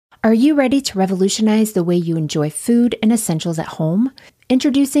Are you ready to revolutionize the way you enjoy food and essentials at home?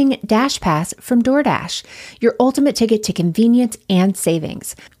 Introducing DashPass from DoorDash, your ultimate ticket to convenience and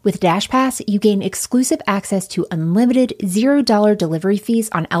savings. With DashPass, you gain exclusive access to unlimited $0 delivery fees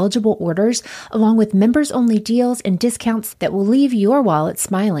on eligible orders, along with members-only deals and discounts that will leave your wallet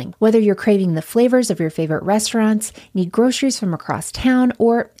smiling. Whether you're craving the flavors of your favorite restaurants, need groceries from across town,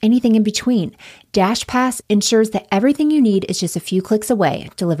 or anything in between, DashPass ensures that everything you need is just a few clicks away,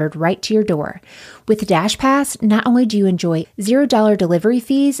 delivered right to your door. With DashPass, not only do you enjoy $0 delivery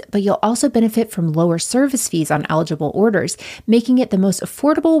fees, but you'll also benefit from lower service fees on eligible orders, making it the most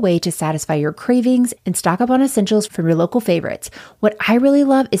affordable way to satisfy your cravings and stock up on essentials from your local favorites. What I really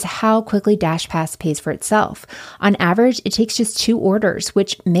love is how quickly DashPass pays for itself. On average, it takes just 2 orders,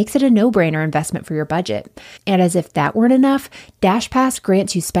 which makes it a no-brainer investment for your budget. And as if that weren't enough, DashPass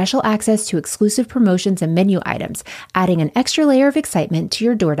grants you special access to exclusive promotions and menu items, adding an extra layer of excitement to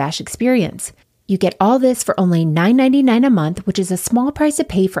your DoorDash experience. You get all this for only $9.99 a month, which is a small price to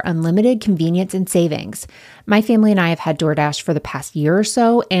pay for unlimited convenience and savings. My family and I have had DoorDash for the past year or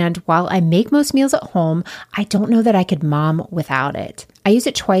so, and while I make most meals at home, I don't know that I could mom without it. I used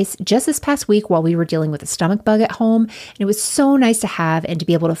it twice just this past week while we were dealing with a stomach bug at home, and it was so nice to have and to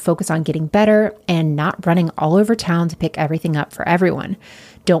be able to focus on getting better and not running all over town to pick everything up for everyone.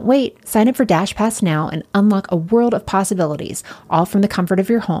 Don't wait. Sign up for DashPass now and unlock a world of possibilities, all from the comfort of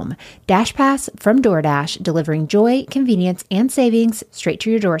your home. DashPass from DoorDash, delivering joy, convenience, and savings straight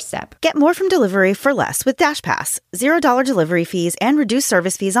to your doorstep. Get more from delivery for less with DashPass. $0 delivery fees and reduced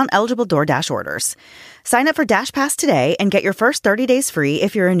service fees on eligible DoorDash orders. Sign up for DashPass today and get your first 30 days free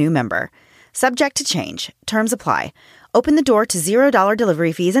if you're a new member. Subject to change. Terms apply. Open the door to $0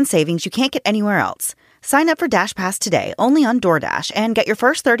 delivery fees and savings you can't get anywhere else. Sign up for DashPass today, only on DoorDash, and get your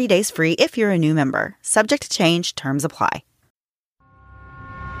first 30 days free if you're a new member. Subject to change. Terms apply.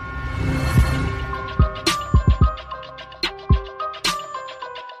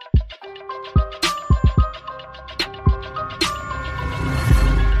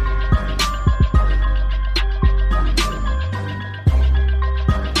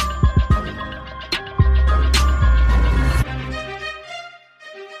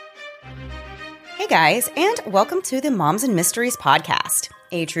 Guys, and welcome to the Moms and Mysteries podcast,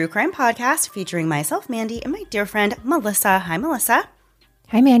 a true crime podcast featuring myself, Mandy, and my dear friend, Melissa. Hi, Melissa.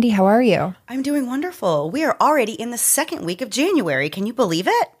 Hi, Mandy. How are you? I'm doing wonderful. We are already in the second week of January. Can you believe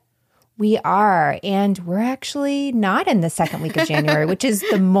it? We are, and we're actually not in the second week of January, which is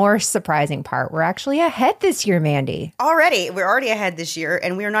the more surprising part. We're actually ahead this year, Mandy. We're already ahead this year,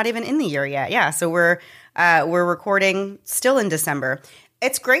 and we're not even in the year yet. Yeah, so we're recording still in December.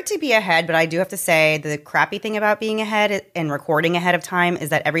 It's great to be ahead, but I do have to say the crappy thing about being ahead and recording ahead of time is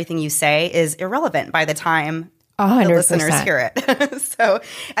that everything you say is irrelevant by the time 100%. The listeners hear it. So,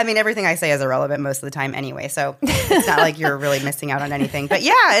 I mean, everything I say is irrelevant most of the time anyway, so it's not like you're really missing out on anything. But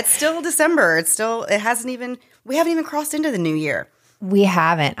yeah, it's still December. We haven't even crossed into the new year. We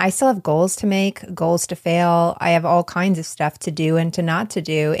haven't. I still have goals to make, goals to fail. I have all kinds of stuff to do and to not to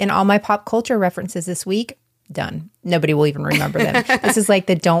do. And all my pop culture references this week, done. Nobody will even remember them. This is like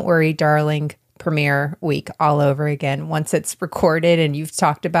the Don't Worry, Darling premiere week all over again. Once it's recorded and you've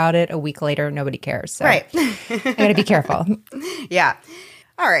talked about it, a week later, nobody cares. So right. I got to be careful. Yeah.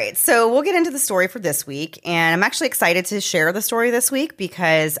 All right. So we'll get into the story for this week. And I'm actually excited to share the story this week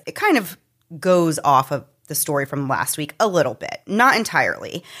because it kind of goes off of the story from last week a little bit, not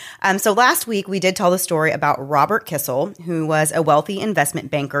entirely. So last week, we did tell the story about Robert Kissel, who was a wealthy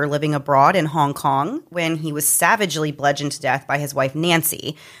investment banker living abroad in Hong Kong when he was savagely bludgeoned to death by his wife,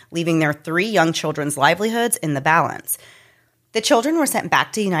 Nancy, leaving their 3 young children's livelihoods in the balance. The children were sent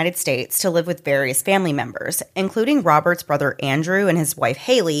back to the United States to live with various family members, including Robert's brother, Andrew, and his wife,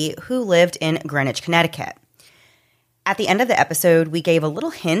 Haley, who lived in Greenwich, Connecticut. At the end of the episode, we gave a little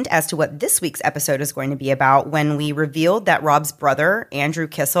hint as to what this week's episode is going to be about when we revealed that Rob's brother, Andrew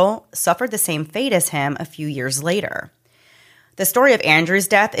Kissel, suffered the same fate as him a few years later. The story of Andrew's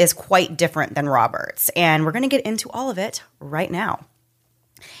death is quite different than Robert's, and we're going to get into all of it right now.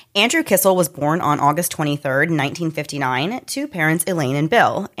 Andrew Kissel was born on August 23rd, 1959, to parents Elaine and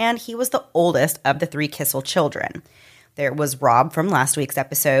Bill, and he was the oldest of the 3 Kissel children. There was Rob from last week's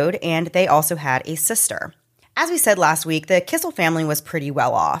episode, and they also had a sister. As we said last week, the Kissel family was pretty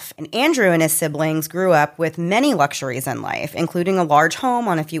well off, and Andrew and his siblings grew up with many luxuries in life, including a large home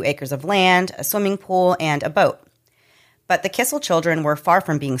on a few acres of land, a swimming pool, and a boat. But the Kissel children were far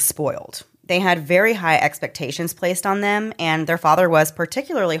from being spoiled. They had very high expectations placed on them, and their father was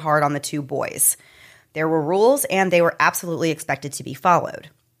particularly hard on the 2 boys. There were rules, and they were absolutely expected to be followed.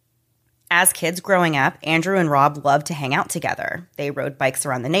 As kids growing up, Andrew and Rob loved to hang out together. They rode bikes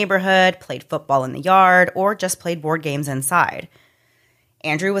around the neighborhood, played football in the yard, or just played board games inside.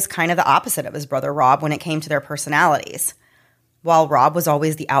 Andrew was kind of the opposite of his brother Rob when it came to their personalities. While Rob was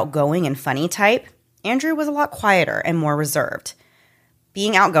always the outgoing and funny type, Andrew was a lot quieter and more reserved.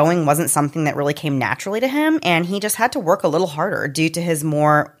 Being outgoing wasn't something that really came naturally to him, and he just had to work a little harder due to his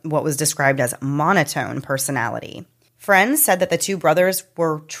more what was described as monotone personality. Friends said that the two brothers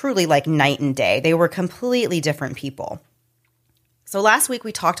were truly like night and day. They were completely different people. So last week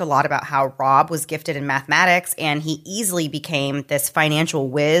we talked a lot about how Rob was gifted in mathematics, and he easily became this financial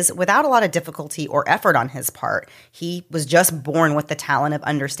whiz without a lot of difficulty or effort on his part. He was just born with the talent of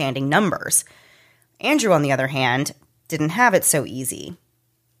understanding numbers. Andrew, on the other hand, didn't have it so easy.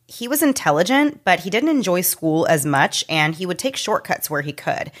 He was intelligent, but he didn't enjoy school as much, and he would take shortcuts where he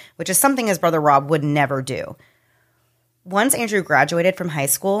could, which is something his brother Rob would never do. Once Andrew graduated from high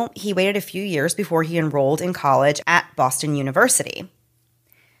school, he waited a few years before he enrolled in college at Boston University.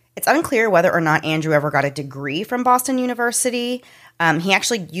 It's unclear whether or not Andrew ever got a degree from Boston University. He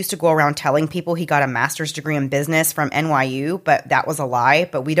actually used to go around telling people he got a master's degree in business from NYU, but that was a lie.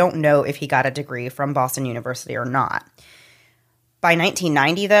 But we don't know if he got a degree from Boston University or not. By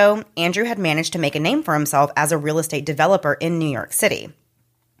 1990, though, Andrew had managed to make a name for himself as a real estate developer in New York City.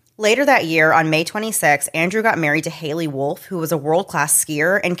 Later that year, on May 26, Andrew got married to Haley Wolf, who was a world-class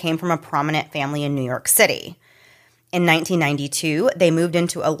skier and came from a prominent family in New York City. In 1992, they moved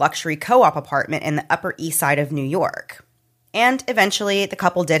into a luxury co-op apartment in the Upper East Side of New York. And eventually, the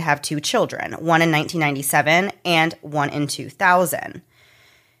couple did have two children, one in 1997 and one in 2000.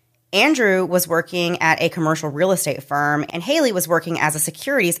 Andrew was working at a commercial real estate firm, and Haley was working as a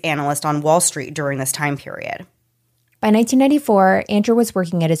securities analyst on Wall Street during this time period. By 1994, Andrew was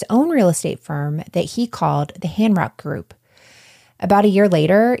working at his own real estate firm that he called the Hanrock Group. About a year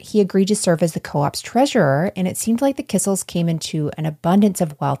later, he agreed to serve as the co-op's treasurer, and it seemed like the Kissels came into an abundance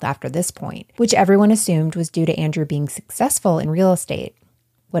of wealth after this point, which everyone assumed was due to Andrew being successful in real estate.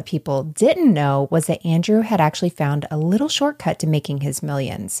 What people didn't know was that Andrew had actually found a little shortcut to making his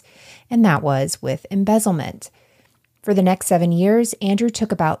millions, and that was with embezzlement. For the next 7 years, Andrew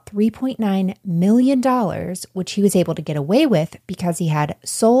took about $3.9 million, which he was able to get away with because he had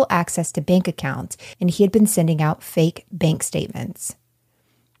sole access to bank accounts and he had been sending out fake bank statements.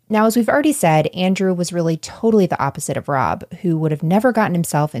 Now, as we've already said, Andrew was really totally the opposite of Rob, who would have never gotten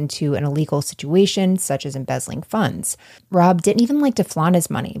himself into an illegal situation such as embezzling funds. Rob didn't even like to flaunt his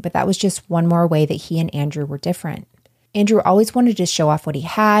money, but that was just one more way that he and Andrew were different. Andrew always wanted to show off what he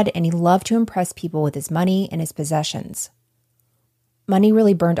had, and he loved to impress people with his money and his possessions. Money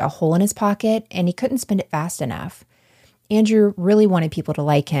really burned a hole in his pocket, and he couldn't spend it fast enough. Andrew really wanted people to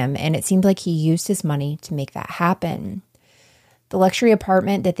like him, and it seemed like he used his money to make that happen. The luxury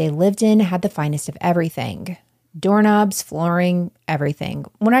apartment that they lived in had the finest of everything. Doorknobs, flooring, everything.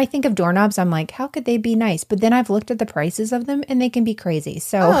 When I think of doorknobs, I'm like, how could they be nice? But then I've looked at the prices of them and they can be crazy.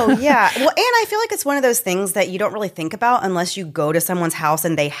 So, oh, yeah. Well, and I feel like it's one of those things that you don't really think about unless you go to someone's house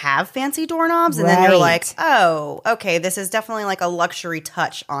and they have fancy doorknobs. And then you're like, oh, okay, this is definitely like a luxury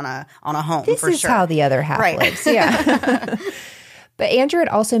touch on a home, this for is sure. how the other half lives. Yeah. But Andrew had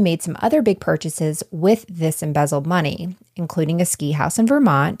also made some other big purchases with this embezzled money, including a ski house in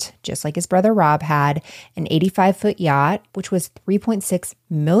Vermont, just like his brother Rob had, an 85-foot yacht, which was $3.6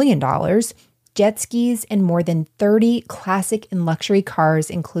 million, jet skis, and more than 30 classic and luxury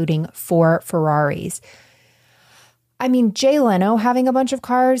cars, including 4 Ferraris. I mean, Jay Leno having a bunch of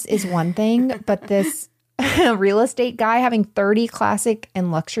cars is one thing, but this real estate guy having 30 classic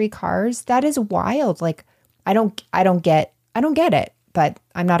and luxury cars, that is wild. Like, I don't get it, but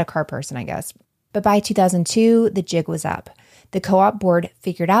I'm not a car person, I guess. But by 2002, the jig was up. The co-op board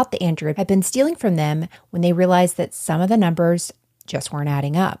figured out that Andrew had been stealing from them when they realized that some of the numbers just weren't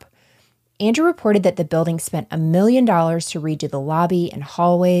adding up. Andrew reported that the building spent $1 million to redo the lobby and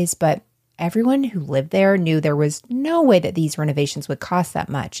hallways, but everyone who lived there knew there was no way that these renovations would cost that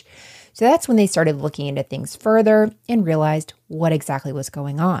much. So that's when they started looking into things further and realized what exactly was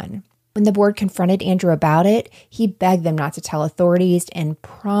going on. When the board confronted Andrew about it, he begged them not to tell authorities and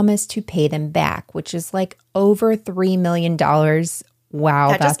promised to pay them back, which is like over $3 million. Wow.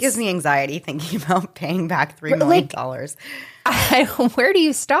 That just gives me anxiety thinking about paying back $3 million. Where do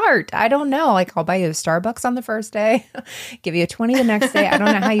you start? I don't know. Like, I'll buy you a Starbucks on the first day, give you a 20 the next day. I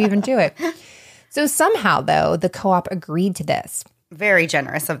don't know how you even do it. So somehow, though, the co-op agreed to this. Very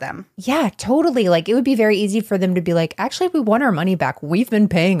generous of them. Yeah, totally. Like, it would be very easy for them to be like, actually, we want our money back. We've been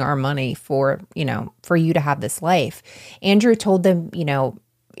paying our money for you to have this life. Andrew told them,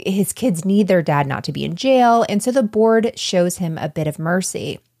 his kids need their dad not to be in jail. And so the board shows him a bit of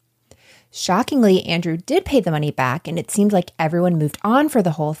mercy. Shockingly, Andrew did pay the money back, and it seemed like everyone moved on for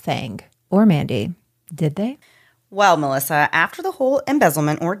the whole thing. Or Mandy, did they? Well, Melissa, after the whole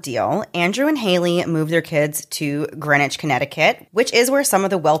embezzlement ordeal, Andrew and Haley moved their kids to Greenwich, Connecticut, which is where some of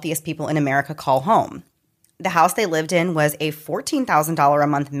the wealthiest people in America call home. The house they lived in was a $14,000 a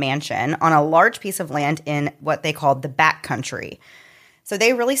month mansion on a large piece of land in what they called the back country. So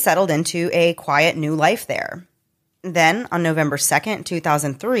they really settled into a quiet new life there. Then, on November 2nd,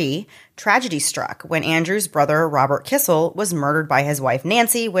 2003, tragedy struck when Andrew's brother, Robert Kissel, was murdered by his wife,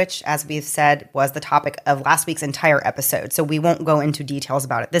 Nancy, which, as we've said, was the topic of last week's entire episode, so we won't go into details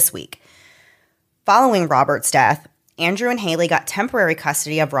about it this week. Following Robert's death, Andrew and Haley got temporary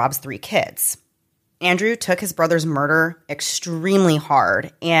custody of Rob's 3 kids. Andrew took his brother's murder extremely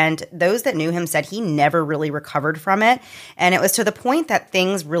hard, and those that knew him said he never really recovered from it, and it was to the point that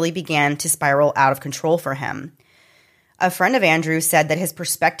things really began to spiral out of control for him. A friend of Andrew said that his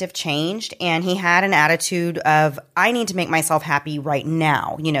perspective changed and he had an attitude of, I need to make myself happy right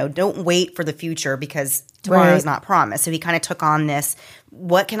now. You know, don't wait for the future because tomorrow is not promised. So he kind of took on this,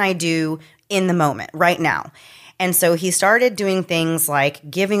 what can I do in the moment, right now? And so he started doing things like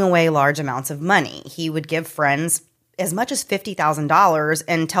giving away large amounts of money. He would give friends as much as $50,000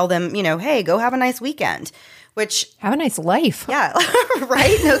 and tell them, you know, hey, go have a nice weekend. Which have a nice life. Yeah,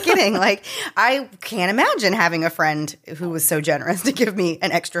 right? No kidding. Like, I can't imagine having a friend who was so generous to give me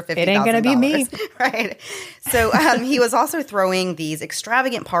an extra $50,000. It ain't going to be me. Right. So he was also throwing these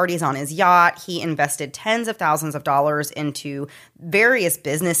extravagant parties on his yacht. He invested tens of thousands of dollars into various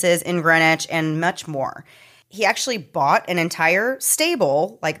businesses in Greenwich and much more. He actually bought an entire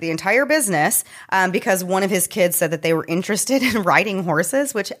stable, like the entire business, because one of his kids said that they were interested in riding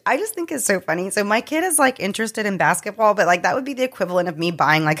horses, which I just think is so funny. So my kid is like interested in basketball, but like that would be the equivalent of me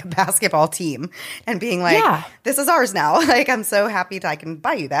buying like a basketball team and being like, This is ours now. Like, I'm so happy that I can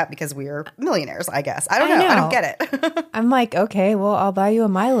buy you that because we're millionaires, I guess. I don't know. I don't get it. I'm like, okay, well, I'll buy you a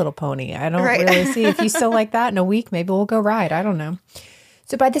My Little Pony. I don't really see if you still like that in a week, maybe we'll go ride. I don't know.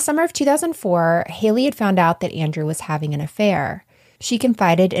 So by the summer of 2004, Haley had found out that Andrew was having an affair. She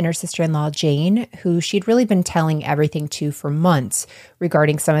confided in her sister-in-law, Jane, who she'd really been telling everything to for months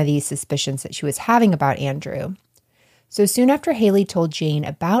regarding some of these suspicions that she was having about Andrew. So soon after Haley told Jane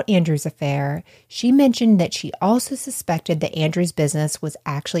about Andrew's affair, she mentioned that she also suspected that Andrew's business was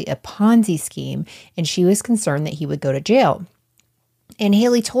actually a Ponzi scheme, and she was concerned that he would go to jail. And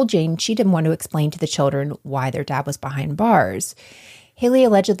Haley told Jane she didn't want to explain to the children why their dad was behind bars. Haley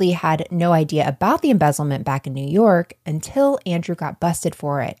allegedly had no idea about the embezzlement back in New York until Andrew got busted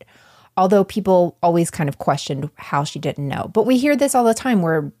for it, although people always kind of questioned how she didn't know. But we hear this all the time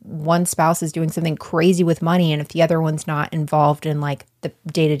where one spouse is doing something crazy with money, and if the other one's not involved in like the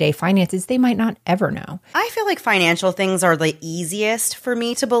day-to-day finances, they might not ever know. I feel like financial things are the easiest for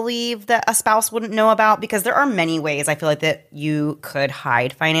me to believe that a spouse wouldn't know about because there are many ways I feel like that you could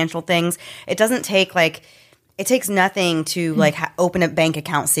hide financial things. It doesn't take like... It takes nothing to like open a bank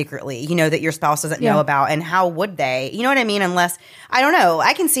account secretly, you know, that your spouse doesn't know about. And how would they? You know what I mean? Unless, I don't know.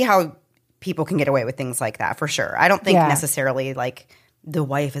 I can see how people can get away with things like that for sure. I don't think necessarily like the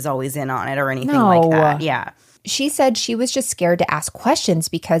wife is always in on it or anything like that. Yeah. She said she was just scared to ask questions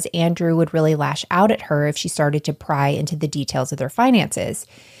because Andrew would really lash out at her if she started to pry into the details of their finances.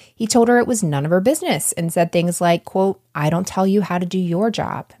 He told her it was none of her business and said things like, quote, I don't tell you how to do your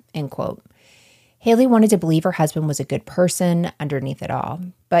job, end quote. Haley wanted to believe her husband was a good person underneath it all,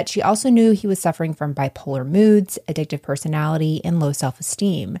 but she also knew he was suffering from bipolar moods, addictive personality, and low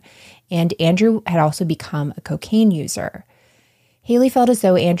self-esteem. And Andrew had also become a cocaine user. Haley felt as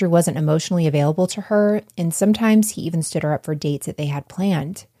though Andrew wasn't emotionally available to her, and sometimes he even stood her up for dates that they had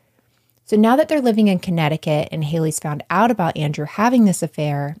planned. So now that they're living in Connecticut and Haley's found out about Andrew having this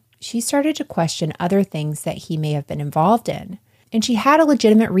affair, she started to question other things that he may have been involved in. And she had a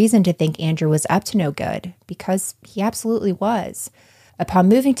legitimate reason to think Andrew was up to no good, because he absolutely was. Upon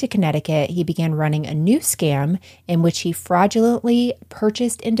moving to Connecticut, he began running a new scam in which he fraudulently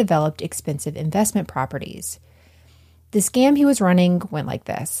purchased and developed expensive investment properties. The scam he was running went like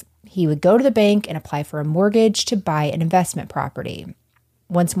this. He would go to the bank and apply for a mortgage to buy an investment property.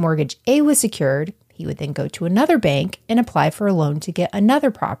 Once mortgage A was secured, he would then go to another bank and apply for a loan to get another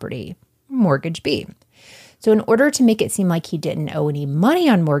property, mortgage B. So in order to make it seem like he didn't owe any money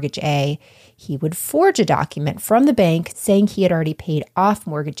on mortgage A, he would forge a document from the bank saying he had already paid off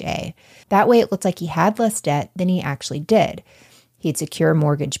mortgage A. That way it looked like he had less debt than he actually did. He'd secure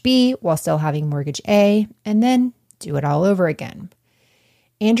mortgage B while still having mortgage A, and then do it all over again.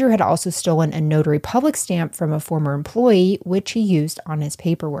 Andrew had also stolen a notary public stamp from a former employee, which he used on his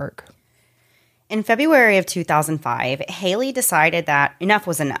paperwork. In February of 2005, Haley decided that enough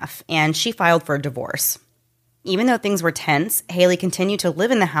was enough, and she filed for a divorce. Even though things were tense, Haley continued to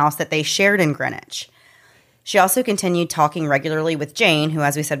live in the house that they shared in Greenwich. She also continued talking regularly with Jane, who,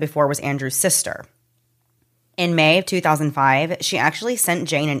 as we said before, was Andrew's sister. In May of 2005, she actually sent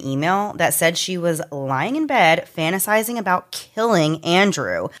Jane an email that said she was lying in bed fantasizing about killing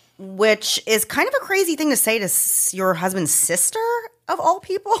Andrew, which is kind of a crazy thing to say to your husband's sister, of all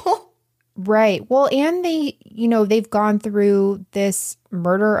people. Right. Well, and they've gone through this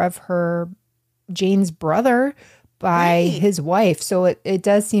murder of Jane's brother by his wife. So it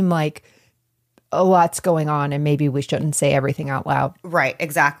does seem like a lot's going on, and maybe we shouldn't say everything out loud. Right,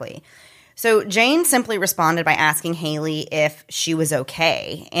 exactly. So Jane simply responded by asking Haley if she was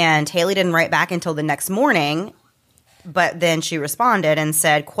okay. And Haley didn't write back until the next morning, but then she responded and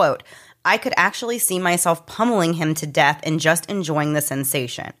said, quote, "I could actually see myself pummeling him to death and just enjoying the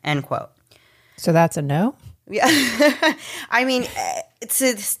sensation," end quote. So that's a no? Yeah. I mean,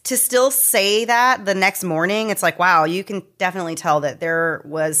 to still say that the next morning, it's like, wow, you can definitely tell that there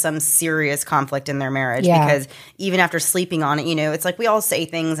was some serious conflict in their marriage. Yeah. Because even after sleeping on it, it's like we all say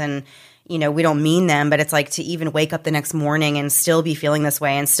things and, we don't mean them, but it's like to even wake up the next morning and still be feeling this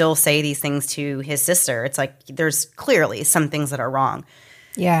way and still say these things to his sister. It's like there's clearly some things that are wrong.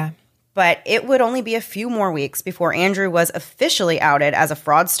 Yeah. But it would only be a few more weeks before Andrew was officially outed as a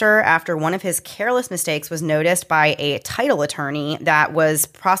fraudster after one of his careless mistakes was noticed by a title attorney that was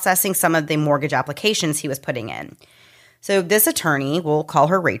processing some of the mortgage applications he was putting in. So this attorney, we'll call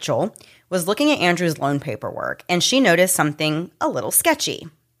her Rachel, was looking at Andrew's loan paperwork, and she noticed something a little sketchy.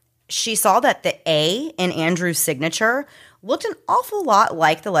 She saw that the A in Andrew's signature looked an awful lot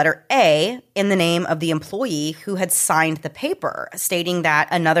like the letter A in the name of the employee who had signed the paper, stating that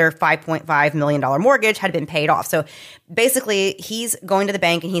another $5.5 million mortgage had been paid off. So basically, he's going to the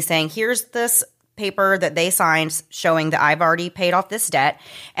bank and he's saying, here's this paper that they signed showing that I've already paid off this debt.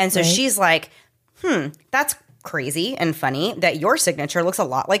 And so she's like, that's crazy and funny that your signature looks a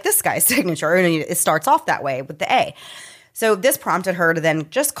lot like this guy's signature. And it starts off that way with the A. So this prompted her to then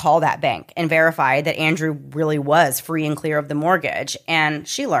just call that bank and verify that Andrew really was free and clear of the mortgage. And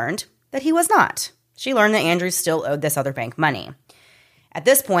she learned that he was not. She learned that Andrew still owed this other bank money. At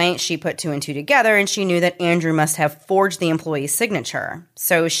this point, she put two and two together and she knew that Andrew must have forged the employee's signature.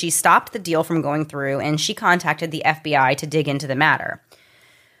 So she stopped the deal from going through and she contacted the FBI to dig into the matter.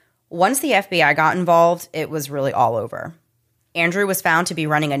 Once the FBI got involved, it was really all over. Andrew was found to be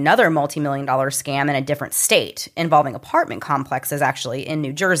running another multi-million-dollar scam in a different state, involving apartment complexes actually in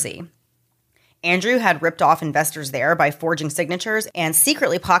New Jersey. Andrew had ripped off investors there by forging signatures and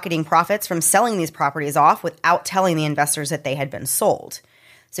secretly pocketing profits from selling these properties off without telling the investors that they had been sold.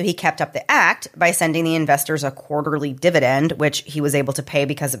 So he kept up the act by sending the investors a quarterly dividend, which he was able to pay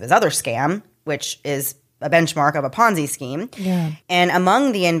because of his other scam, which is a benchmark of a Ponzi scheme. Yeah. And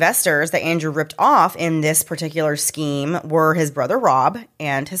among the investors that Andrew ripped off in this particular scheme were his brother Rob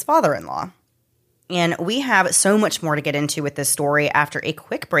and his father-in-law. And we have so much more to get into with this story after a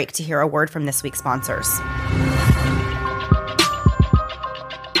quick break to hear a word from this week's sponsors.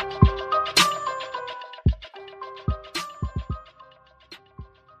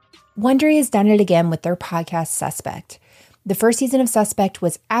 Wondery has done it again with their podcast Suspect. The first season of Suspect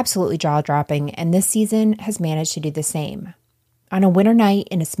was absolutely jaw-dropping, and this season has managed to do the same. On a winter night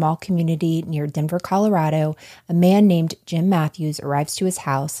in a small community near Denver, Colorado, a man named Jim Matthews arrives to his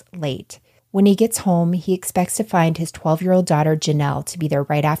house late. When he gets home, he expects to find his 12-year-old daughter Janelle to be there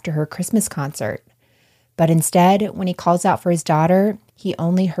right after her Christmas concert. But instead, when he calls out for his daughter, he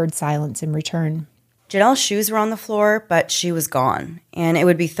only heard silence in return. Janelle's shoes were on the floor, but she was gone, and it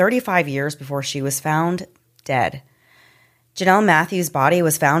would be 35 years before she was found dead. Janelle Matthews' body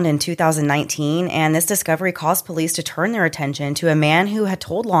was found in 2019, and this discovery caused police to turn their attention to a man who had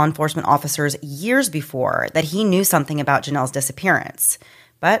told law enforcement officers years before that he knew something about Janelle's disappearance.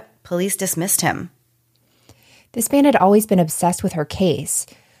 But police dismissed him. This man had always been obsessed with her case,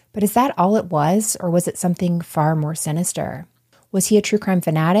 but is that all it was, or was it something far more sinister? Was he a true crime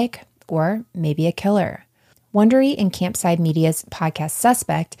fanatic, or maybe a killer? Wondery and Campside Media's podcast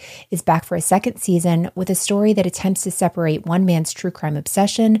Suspect is back for a second season with a story that attempts to separate one man's true crime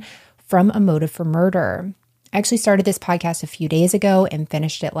obsession from a motive for murder. I actually started this podcast a few days ago and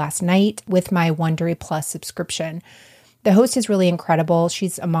finished it last night with my Wondery Plus subscription. The host is really incredible.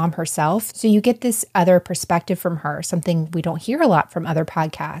 She's a mom herself, so you get this other perspective from her, something we don't hear a lot from other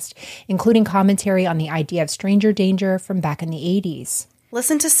podcasts, including commentary on the idea of stranger danger from back in the 80s.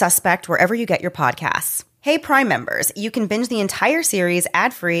 Listen to Suspect wherever you get your podcasts. Hey, Prime members, you can binge the entire series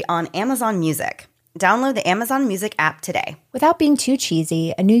ad-free on Amazon Music. Download the Amazon Music app today. Without being too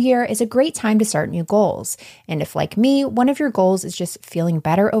cheesy, a new year is a great time to start new goals. And if, like me, one of your goals is just feeling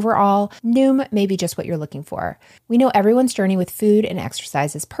better overall, Noom may be just what you're looking for. We know everyone's journey with food and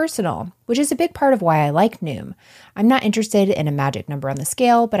exercise is personal, which is a big part of why I like Noom. I'm not interested in a magic number on the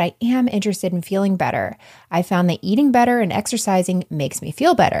scale, but I am interested in feeling better. I found that eating better and exercising makes me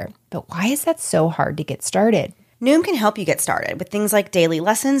feel better. But why is that so hard to get started? Noom can help you get started with things like daily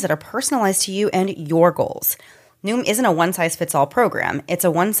lessons that are personalized to you and your goals. Noom isn't a one-size-fits-all program. It's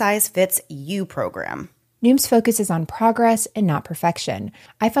a one-size-fits-you program. Noom's focus is on progress and not perfection.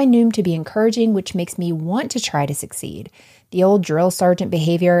 I find Noom to be encouraging, which makes me want to try to succeed. The old drill sergeant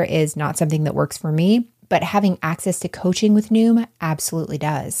behavior is not something that works for me, but having access to coaching with Noom absolutely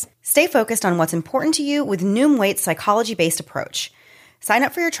does. Stay focused on what's important to you with Noom Weight's psychology-based approach. Sign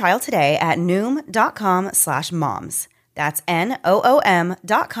up for your trial today at Noom.com/moms. That's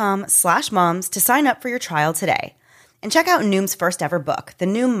NOOM.com/moms to sign up for your trial today. And check out Noom's first ever book, The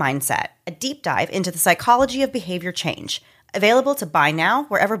Noom Mindset, a deep dive into the psychology of behavior change. Available to buy now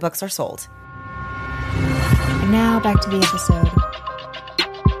wherever books are sold. And now back to the episode.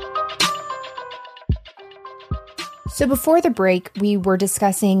 So before the break, we were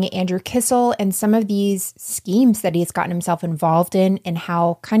discussing Andrew Kissel and some of these schemes that he's gotten himself involved in and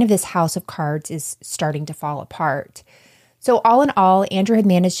how kind of this house of cards is starting to fall apart. So all in all, Andrew had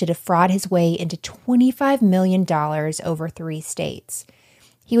managed to defraud his way into $25 million over 3 states.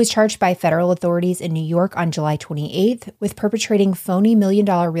 He was charged by federal authorities in New York on July 28th with perpetrating phony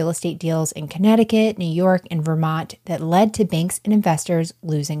million-dollar real estate deals in Connecticut, New York, and Vermont that led to banks and investors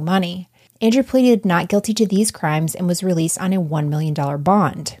losing money. Andrew pleaded not guilty to these crimes and was released on a $1 million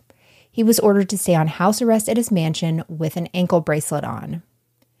bond. He was ordered to stay on house arrest at his mansion with an ankle bracelet on.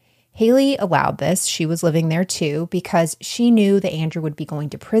 Haley allowed this. She was living there too because she knew that Andrew would be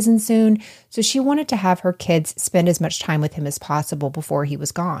going to prison soon, so she wanted to have her kids spend as much time with him as possible before he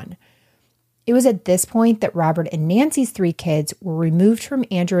was gone. It was at this point that Robert and Nancy's 3 kids were removed from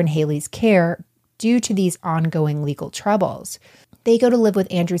Andrew and Haley's care due to these ongoing legal troubles. They go to live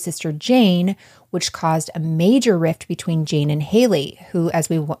with Andrew's sister Jane, which caused a major rift between Jane and Haley, who, as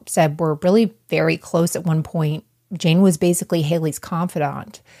we said, were really very close at one point. Jane was basically Haley's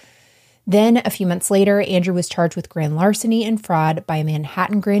confidant. Then, a few months later, Andrew was charged with grand larceny and fraud by a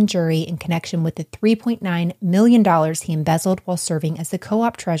Manhattan grand jury in connection with the $3.9 million he embezzled while serving as the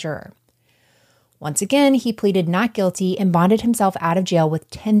co-op treasurer. Once again, he pleaded not guilty and bonded himself out of jail with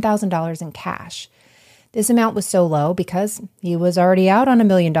 $10,000 in cash. This amount was so low because he was already out on $1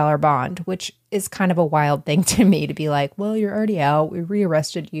 million bond, which is kind of a wild thing to me to be like, well, you're already out, we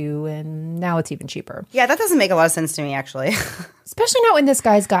rearrested you, and now it's even cheaper. Yeah, that doesn't make a lot of sense to me, actually. Especially not when this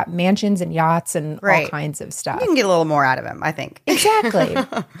guy's got mansions and yachts and all kinds of stuff. You can get a little more out of him, I think. Exactly.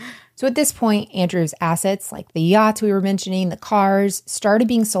 So at this point, Andrew's assets, like the yachts we were mentioning, the cars, started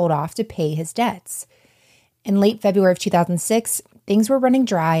being sold off to pay his debts. In late February of 2006, things were running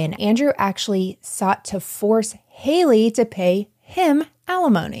dry, and Andrew actually sought to force Haley to pay him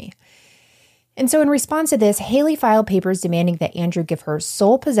alimony. And so in response to this, Haley filed papers demanding that Andrew give her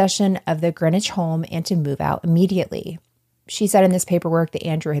sole possession of the Greenwich home and to move out immediately. She said in this paperwork that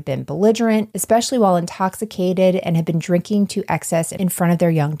Andrew had been belligerent, especially while intoxicated, and had been drinking to excess in front of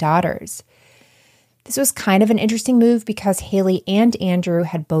their young daughters. This was kind of an interesting move because Haley and Andrew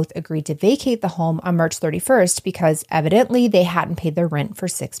had both agreed to vacate the home on March 31st because evidently they hadn't paid their rent for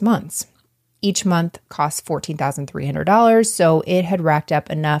 6 months. Each month cost $14,300, so it had racked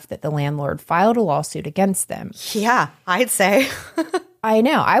up enough that the landlord filed a lawsuit against them. Yeah, I'd say. I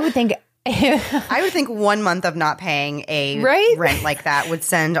know. I would think 1 month of not paying a rent like that would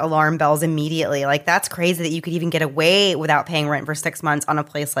send alarm bells immediately. Like, that's crazy that you could even get away without paying rent for 6 months on a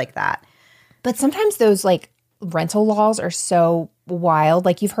place like that. But sometimes those, like, rental laws are so wild.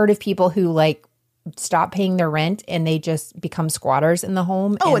 Like, you've heard of people who, like, stop paying their rent and they just become squatters in the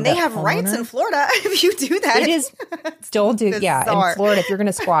home. Oh, and they have rights in Florida if you do that. It is. Don't do. Yeah, in Florida, if you're going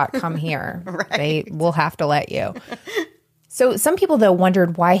to squat, come here. They will have to let you. So some people, though,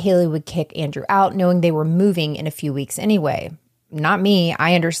 wondered why Haley would kick Andrew out, knowing they were moving in a few weeks anyway. Not me.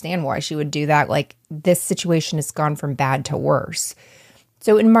 I understand why she would do that. Like, this situation has gone from bad to worse.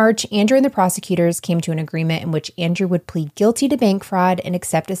 So in March, Andrew and the prosecutors came to an agreement in which Andrew would plead guilty to bank fraud and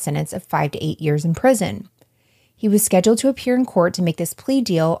accept a sentence of 5 to 8 years in prison. He was scheduled to appear in court to make this plea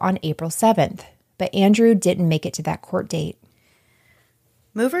deal on April 7th, but Andrew didn't make it to that court date.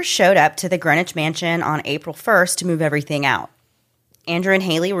 Movers showed up to the Greenwich mansion on April 1st to move everything out. Andrew and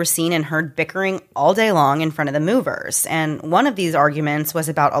Haley were seen and heard bickering all day long in front of the movers, and one of these arguments was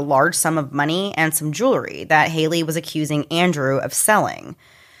about a large sum of money and some jewelry that Haley was accusing Andrew of selling.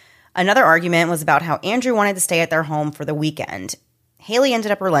 Another argument was about how Andrew wanted to stay at their home for the weekend. Haley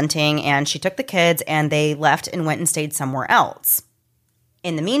ended up relenting, and she took the kids, and they left and went and stayed somewhere else.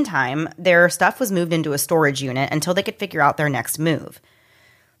 In the meantime, their stuff was moved into a storage unit until they could figure out their next move.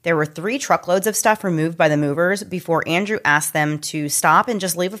 There were 3 truckloads of stuff removed by the movers before Andrew asked them to stop and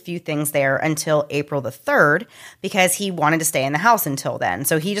just leave a few things there until April the 3rd because he wanted to stay in the house until then.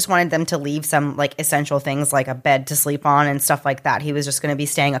 So he just wanted them to leave some like essential things like a bed to sleep on and stuff like that. He was just going to be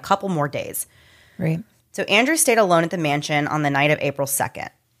staying a couple more days. Right. So Andrew stayed alone at the mansion on the night of April 2nd.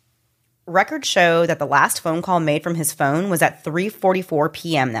 Records show that the last phone call made from his phone was at 3:44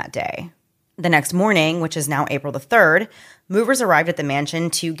 p.m. that day. The next morning, which is now April the 3rd, movers arrived at the mansion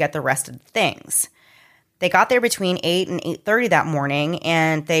to get the rest of the things. They got there between 8 and 8:30 that morning,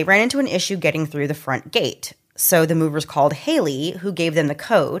 and they ran into an issue getting through the front gate. So the movers called Haley, who gave them the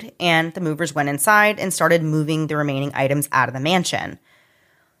code, and the movers went inside and started moving the remaining items out of the mansion.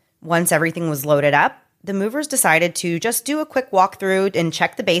 Once everything was loaded up, the movers decided to just do a quick walkthrough and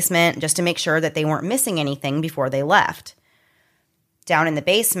check the basement just to make sure that they weren't missing anything before they left. Down in the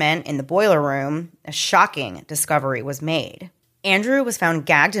basement, in the boiler room, a shocking discovery was made. Andrew was found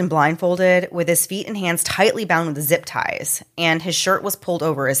gagged and blindfolded with his feet and hands tightly bound with zip ties, and his shirt was pulled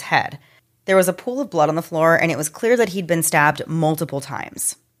over his head. There was a pool of blood on the floor, and it was clear that he'd been stabbed multiple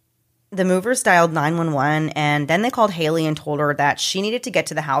times. The movers dialed 911, and then they called Haley and told her that she needed to get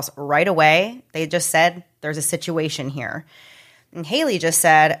to the house right away. They just said, "There's a situation here." And Haley just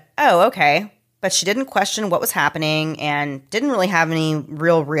said, "Oh, okay." But she didn't question what was happening and didn't really have any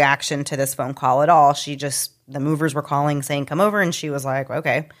real reaction to this phone call at all. The movers were calling saying, "Come over," and she was like,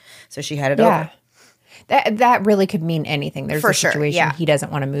 "Okay." So she headed over. That really could mean anything. There's a situation. Yeah. He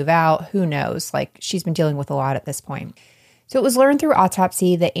doesn't want to move out. Who knows? Like, she's been dealing with a lot at this point. So it was learned through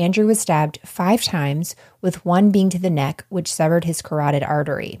autopsy that Andrew was stabbed 5 times, with one being to the neck, which severed his carotid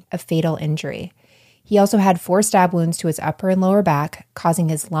artery, a fatal injury. He also had 4 stab wounds to his upper and lower back, causing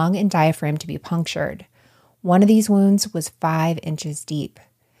his lung and diaphragm to be punctured. One of these wounds was 5 inches deep.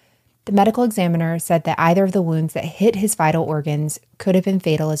 The medical examiner said that either of the wounds that hit his vital organs could have been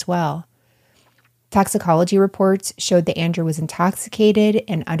fatal as well. Toxicology reports showed that Andrew was intoxicated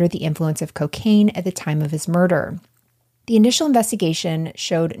and under the influence of cocaine at the time of his murder. The initial investigation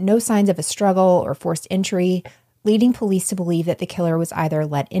showed no signs of a struggle or forced entry, leading police to believe that the killer was either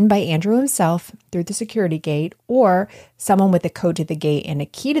let in by Andrew himself through the security gate, or someone with a code to the gate and a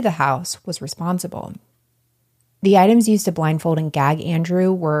key to the house was responsible. The items used to blindfold and gag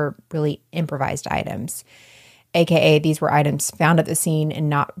Andrew were really improvised items, aka these were items found at the scene and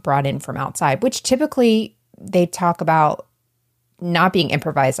not brought in from outside, which typically they talk about not being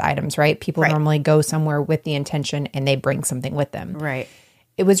improvised items, right? People normally go somewhere with the intention and they bring something with them. Right.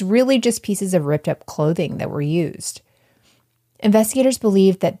 It was really just pieces of ripped up clothing that were used. Investigators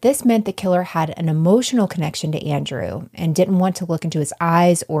believed that this meant the killer had an emotional connection to Andrew and didn't want to look into his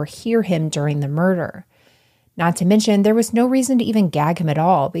eyes or hear him during the murder. Not to mention, there was no reason to even gag him at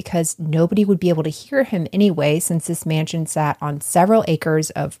all because nobody would be able to hear him anyway, since this mansion sat on several acres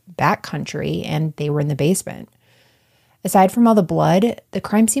of backcountry and they were in the basement. Aside from all the blood, the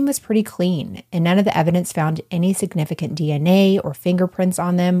crime scene was pretty clean, and none of the evidence found any significant DNA or fingerprints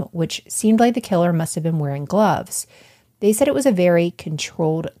on them, which seemed like the killer must have been wearing gloves. They said it was a very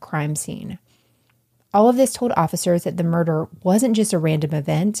controlled crime scene. All of this told officers that the murder wasn't just a random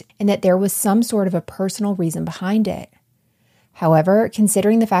event and that there was some sort of a personal reason behind it. However,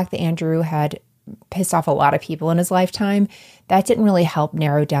 considering the fact that Andrew had pissed off a lot of people in his lifetime, that didn't really help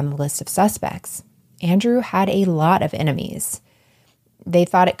narrow down the list of suspects. Andrew had a lot of enemies. They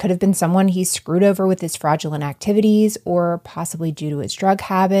thought it could have been someone he screwed over with his fraudulent activities, or possibly due to his drug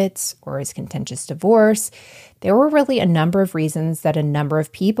habits or his contentious divorce. There were really a number of reasons that a number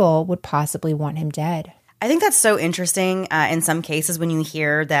of people would possibly want him dead. I think that's so interesting in some cases when you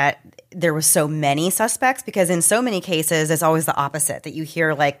hear that there was so many suspects, because in so many cases it's always the opposite, that you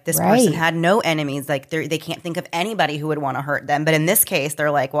hear like this person had no enemies, like they can't think of anybody who would want to hurt them. But in this case, they're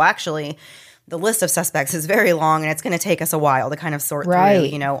like, well, actually, the list of suspects is very long and it's going to take us a while to kind of sort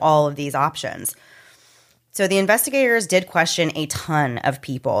through, all of these options. So the investigators did question a ton of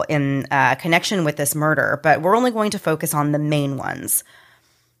people in connection with this murder, but we're only going to focus on the main ones.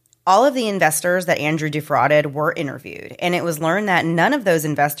 All of the investors that Andrew defrauded were interviewed, and it was learned that none of those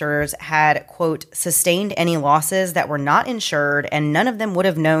investors had, quote, sustained any losses that were not insured, and none of them would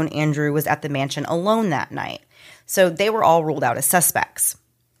have known Andrew was at the mansion alone that night. So they were all ruled out as suspects.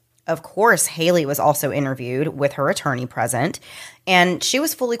 Of course, Haley was also interviewed with her attorney present, and she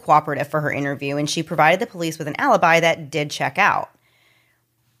was fully cooperative for her interview, and she provided the police with an alibi that did check out.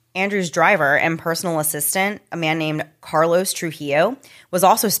 Andrew's driver and personal assistant, a man named Carlos Trujillo, was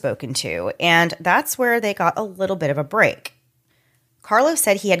also spoken to, and that's where they got a little bit of a break. Carlos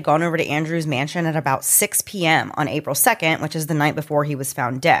said he had gone over to Andrew's mansion at about 6 p.m. on April 2nd, which is the night before he was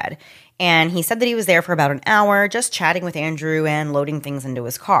found dead. And he said that he was there for about an hour, just chatting with Andrew and loading things into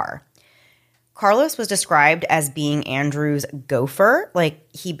his car. Carlos was described as being Andrew's gopher. Like,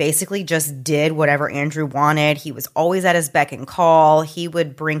 he basically just did whatever Andrew wanted. He was always at his beck and call. He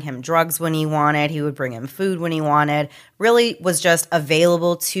would bring him drugs when he wanted. He would bring him food when he wanted. Really was just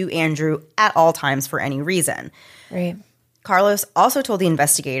available to Andrew at all times for any reason. Right. Carlos also told the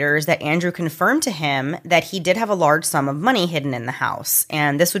investigators that Andrew confirmed to him that he did have a large sum of money hidden in the house,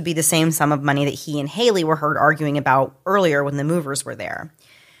 and this would be the same sum of money that he and Haley were heard arguing about earlier when the movers were there.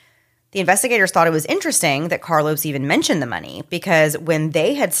 The investigators thought it was interesting that Carlos even mentioned the money, because when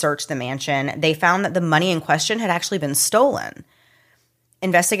they had searched the mansion, they found that the money in question had actually been stolen.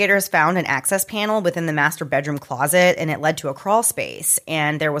 Investigators found an access panel within the master bedroom closet, and it led to a crawl space.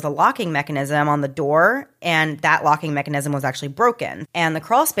 And there was a locking mechanism on the door, and that locking mechanism was actually broken. And the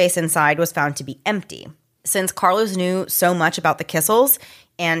crawl space inside was found to be empty. Since Carlos knew so much about the Kissels,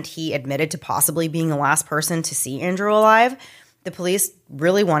 and he admitted to possibly being the last person to see Andrew alive, the police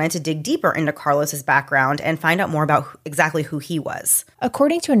really wanted to dig deeper into Carlos's background and find out more about exactly who he was.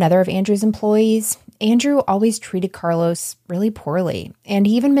 According to another of Andrew's employees, Andrew always treated Carlos really poorly, and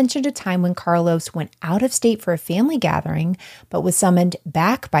he even mentioned a time when Carlos went out of state for a family gathering, but was summoned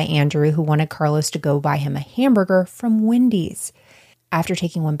back by Andrew, who wanted Carlos to go buy him a hamburger from Wendy's. After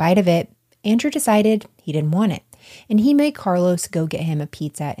taking one bite of it, Andrew decided he didn't want it, and he made Carlos go get him a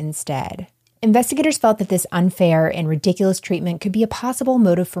pizza instead. Investigators felt that this unfair and ridiculous treatment could be a possible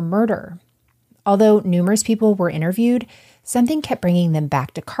motive for murder. Although numerous people were interviewed, something kept bringing them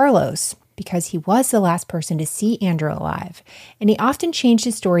back to Carlos, because he was the last person to see Andrew alive, and he often changed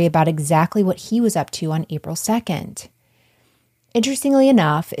his story about exactly what he was up to on April 2nd. Interestingly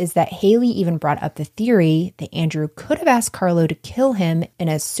enough is that Haley even brought up the theory that Andrew could have asked Carlo to kill him in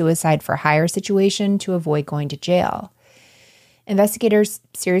a suicide for hire situation to avoid going to jail. Investigators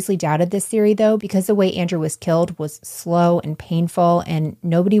seriously doubted this theory, though, because the way Andrew was killed was slow and painful, and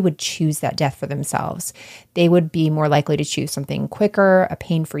nobody would choose that death for themselves. They would be more likely to choose something quicker, a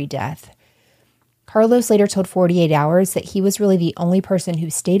pain-free death. Carlos later told 48 Hours that he was really the only person who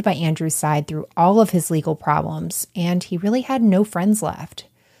stayed by Andrew's side through all of his legal problems, and he really had no friends left.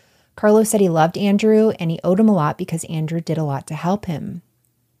 Carlos said he loved Andrew, and he owed him a lot because Andrew did a lot to help him.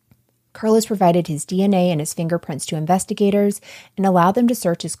 Carlos provided his DNA and his fingerprints to investigators and allowed them to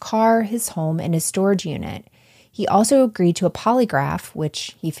search his car, his home, and his storage unit. He also agreed to a polygraph,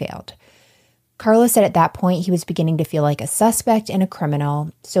 which he failed. Carlos said at that point he was beginning to feel like a suspect and a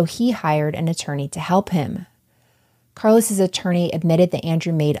criminal, so he hired an attorney to help him. Carlos's attorney admitted that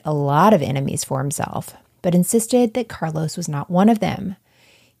Andrew made a lot of enemies for himself, but insisted that Carlos was not one of them.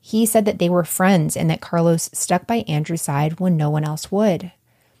 He said that they were friends and that Carlos stuck by Andrew's side when no one else would.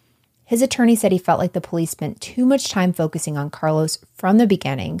 His attorney said he felt like the police spent too much time focusing on Carlos from the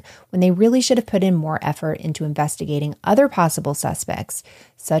beginning when they really should have put in more effort into investigating other possible suspects,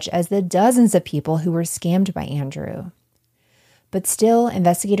 such as the dozens of people who were scammed by Andrew. But still,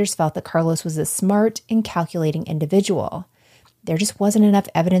 investigators felt that Carlos was a smart and calculating individual. There just wasn't enough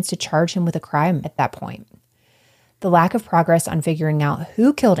evidence to charge him with a crime at that point. The lack of progress on figuring out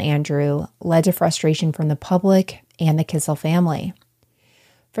who killed Andrew led to frustration from the public and the Kissel family.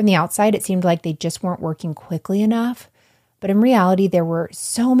 From the outside, it seemed like they just weren't working quickly enough, but in reality, there were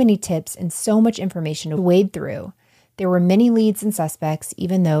so many tips and so much information to wade through. There were many leads and suspects,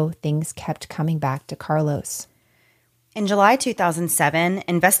 even though things kept coming back to Carlos. In July 2007,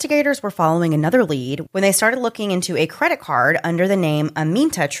 investigators were following another lead when they started looking into a credit card under the name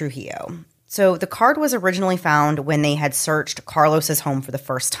Aminta Trujillo. So the card was originally found when they had searched Carlos's home for the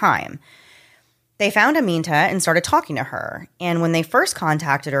first time. They found Aminta and started talking to her. And when they first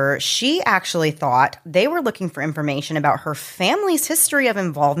contacted her, she actually thought they were looking for information about her family's history of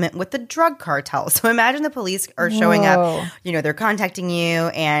involvement with the drug cartel. So imagine the police are showing up, they're contacting you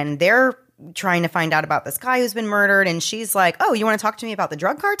and they're trying to find out about this guy who's been murdered. And she's like, oh, you want to talk to me about the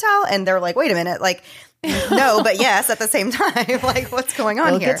drug cartel? And they're like, wait a minute, no, but yes, at the same time, what's going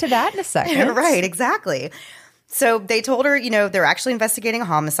on here? We'll get to that in a second. Right, exactly. So they told her, they're actually investigating a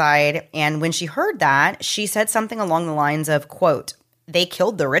homicide. And when she heard that, she said something along the lines of, quote, they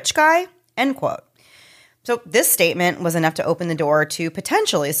killed the rich guy, end quote. So this statement was enough to open the door to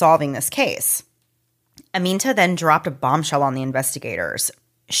potentially solving this case. Aminta then dropped a bombshell on the investigators.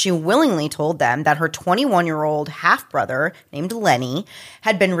 She willingly told them that her 21-year-old half-brother named Lenny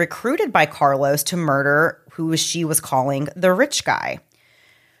had been recruited by Carlos to murder who she was calling the rich guy.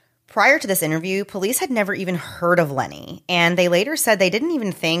 Prior to this interview, police had never even heard of Lenny, and they later said they didn't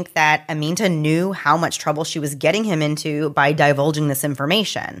even think that Aminta knew how much trouble she was getting him into by divulging this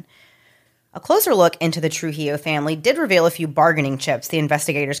information. A closer look into the Trujillo family did reveal a few bargaining chips the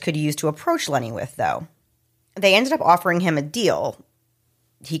investigators could use to approach Lenny with, though. They ended up offering him a deal.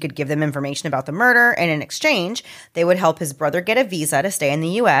 He could give them information about the murder, and in exchange, they would help his brother get a visa to stay in the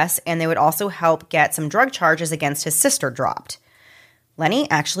U.S., and they would also help get some drug charges against his sister dropped. Lenny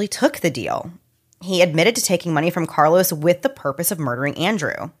actually took the deal. He admitted to taking money from Carlos with the purpose of murdering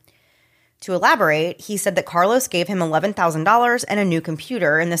Andrew. To elaborate, he said that Carlos gave him $11,000 and a new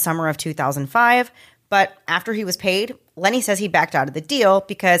computer in the summer of 2005, but after he was paid, Lenny says he backed out of the deal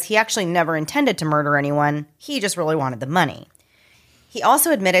because he actually never intended to murder anyone. He just really wanted the money. He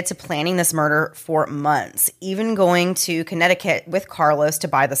also admitted to planning this murder for months, even going to Connecticut with Carlos to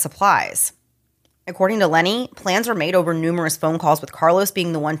buy the supplies. According to Lenny, plans were made over numerous phone calls, with Carlos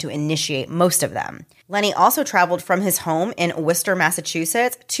being the one to initiate most of them. Lenny also traveled from his home in Worcester,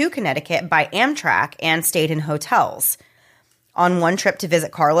 Massachusetts to Connecticut by Amtrak and stayed in hotels. On one trip to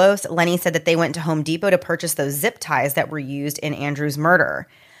visit Carlos, Lenny said that they went to Home Depot to purchase those zip ties that were used in Andrew's murder.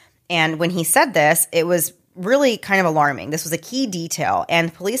 And when he said this, it was really kind of alarming. This was a key detail,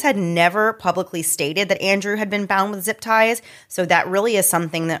 and police had never publicly stated that Andrew had been bound with zip ties, so that really is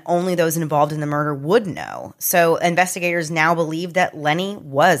something that only those involved in the murder would know. So investigators now believe that Lenny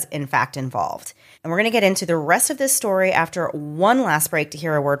was in fact involved. And we're going to get into the rest of this story after one last break to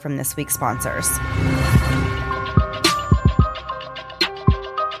hear a word from this week's sponsors.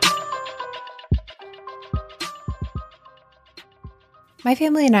 My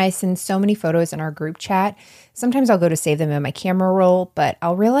family and I send so many photos in our group chat. Sometimes I'll go to save them in my camera roll, but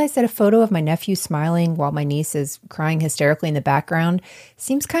I'll realize that a photo of my nephew smiling while my niece is crying hysterically in the background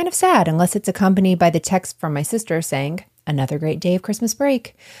seems kind of sad unless it's accompanied by the text from my sister saying, "Another great day of Christmas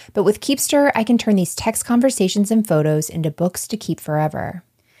break." But with Keepster, I can turn these text conversations and photos into books to keep forever.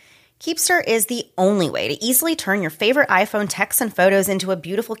 Keepster is the only way to easily turn your favorite iPhone texts and photos into a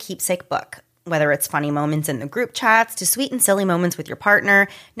beautiful keepsake book. Whether it's funny moments in the group chats to sweet and silly moments with your partner,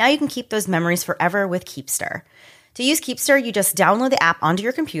 now you can keep those memories forever with Keepster. To use Keepster, you just download the app onto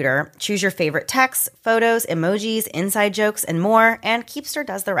your computer, choose your favorite texts, photos, emojis, inside jokes, and more, and Keepster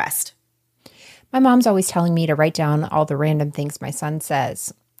does the rest. My mom's always telling me to write down all the random things my son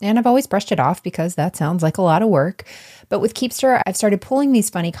says, and I've always brushed it off because that sounds like a lot of work. But with Keepster, I've started pulling these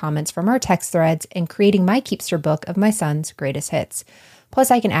funny comments from our text threads and creating my Keepster book of my son's greatest hits. Plus,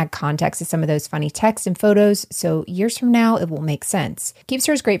 I can add context to some of those funny texts and photos, so years from now, it will make sense.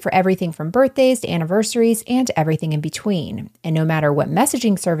 Keepster is great for everything from birthdays to anniversaries and everything in between. And no matter what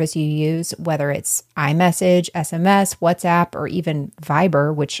messaging service you use, whether it's iMessage, SMS, WhatsApp, or even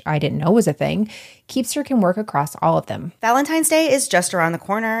Viber, which I didn't know was a thing, Keepster can work across all of them. Valentine's Day is just around the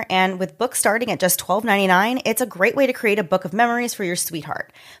corner, and with books starting at just $12.99, it's a great way to create a book of memories for your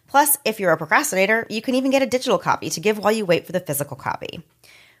sweetheart. Plus, if you're a procrastinator, you can even get a digital copy to give while you wait for the physical copy.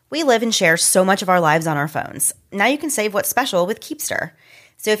 We live and share so much of our lives on our phones. Now you can save what's special with Keepster.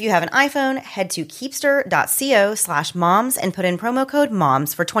 So if you have an iPhone, head to keepster.co/moms and put in promo code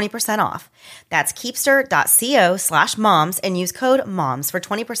MOMS for 20% off. That's keepster.co/moms and use code MOMS for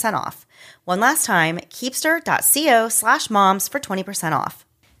 20% off. One last time, keepster.co/moms for 20% off.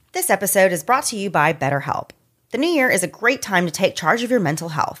 This episode is brought to you by BetterHelp. The new year is a great time to take charge of your mental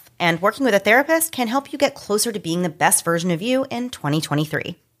health, and working with a therapist can help you get closer to being the best version of you in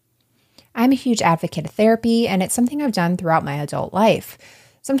 2023. I'm a huge advocate of therapy, and it's something I've done throughout my adult life.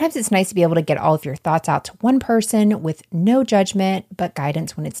 Sometimes it's nice to be able to get all of your thoughts out to one person with no judgment, but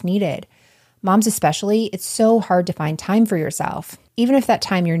guidance when it's needed. Moms especially, it's so hard to find time for yourself, even if that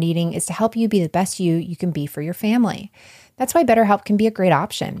time you're needing is to help you be the best you can be for your family. That's why BetterHelp can be a great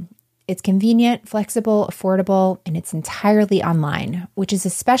option. It's convenient, flexible, affordable, and it's entirely online, which is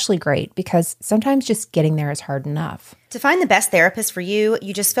especially great because sometimes just getting there is hard enough. To find the best therapist for you,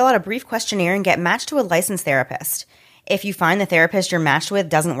 you just fill out a brief questionnaire and get matched to a licensed therapist. If you find the therapist you're matched with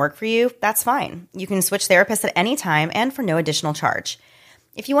doesn't work for you, that's fine. You can switch therapists at any time and for no additional charge.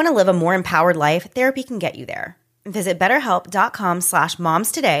 If you want to live a more empowered life, therapy can get you there. Visit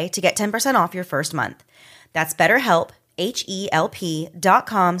betterhelp.com/moms today to get 10% off your first month. That's BetterHelp,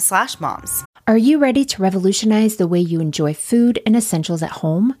 HELP.com/moms. Are you ready to revolutionize the way you enjoy food and essentials at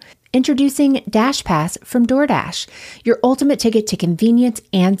home? Introducing Dash Pass from DoorDash, your ultimate ticket to convenience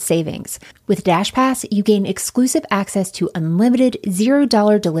and savings. With Dash Pass, you gain exclusive access to unlimited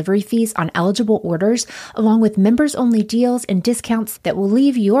 $0 delivery fees on eligible orders, along with members-only deals and discounts that will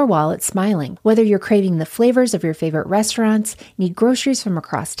leave your wallet smiling. Whether you're craving the flavors of your favorite restaurants, need groceries from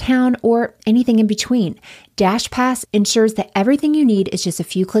across town, or anything in between, Dash Pass ensures that everything you need is just a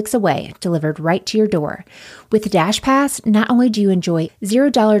few clicks away, delivered right to your door. With Dash Pass, not only do you enjoy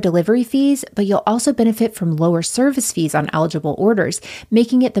 $0 delivery fees, but you'll also benefit from lower service fees on eligible orders,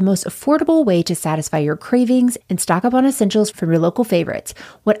 making it the most affordable way to satisfy your cravings and stock up on essentials from your local favorites.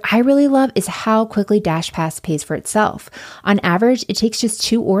 What I really love is how quickly Dash Pass pays for itself. On average, it takes just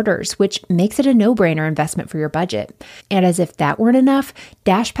 2 orders, which makes it a no-brainer investment for your budget. And as if that weren't enough,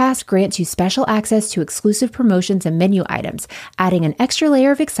 Dash Pass grants you special access to exclusive promotions and menu items, adding an extra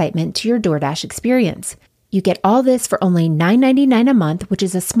layer of excitement to your DoorDash experience. You get all this for only $9.99 a month, which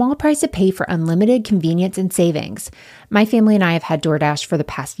is a small price to pay for unlimited convenience and savings. My family and I have had DoorDash for the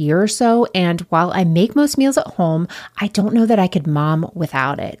past year or so, and while I make most meals at home, I don't know that I could mom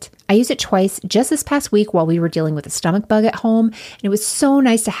without it. I used it twice just this past week while we were dealing with a stomach bug at home, and it was so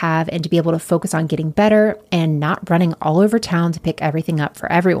nice to have and to be able to focus on getting better and not running all over town to pick everything up for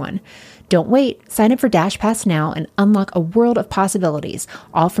everyone. Don't wait. Sign up for Dash Pass now and unlock a world of possibilities,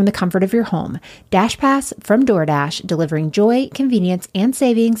 all from the comfort of your home. Dash Pass from DoorDash, delivering joy, convenience, and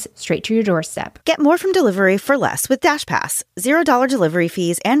savings straight to your doorstep. Get more from delivery for less with Dash Pass. $0 delivery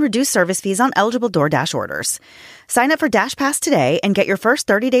fees and reduced service fees on eligible DoorDash orders. Sign up for Dash Pass today and get your first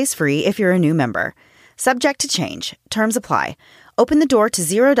 30 days free if you're a new member. Subject to change. Terms apply. Open the door to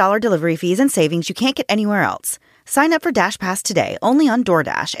 $0 delivery fees and savings you can't get anywhere else. Sign up for Dash Pass today, only on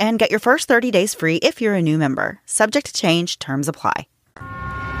DoorDash, and get your first 30 days free if you're a new member. Subject to change. Terms apply.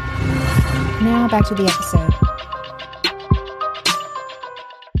 Now back to the episode.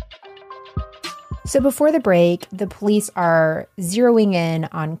 So before the break, the police are zeroing in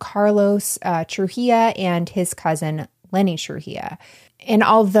on Carlos Trujillo and his cousin, Lenny Trujillo. And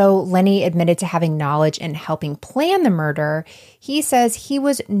although Lenny admitted to having knowledge and helping plan the murder, he says he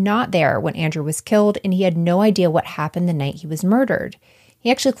was not there when Andrew was killed and he had no idea what happened the night he was murdered.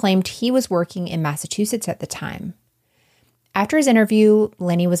 He actually claimed he was working in Massachusetts at the time. After his interview,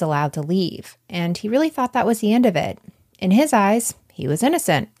 Lenny was allowed to leave, and he really thought that was the end of it. In his eyes, he was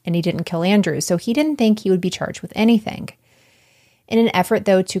innocent, and he didn't kill Andrew, so he didn't think he would be charged with anything. In an effort,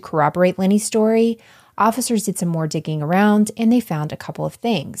 though, to corroborate Lenny's story, officers did some more digging around, and they found a couple of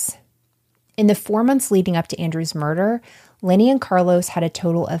things. In the 4 months leading up to Andrew's murder, Lenny and Carlos had a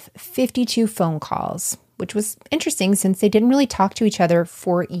total of 52 phone calls, which was interesting since they didn't really talk to each other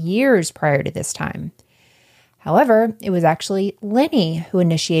for years prior to this time. However, it was actually Lenny who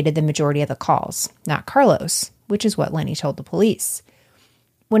initiated the majority of the calls, not Carlos, which is what Lenny told the police.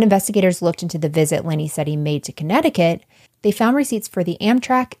 When investigators looked into the visit Lenny said he made to Connecticut, they found receipts for the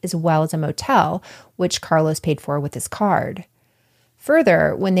Amtrak as well as a motel, which Carlos paid for with his card.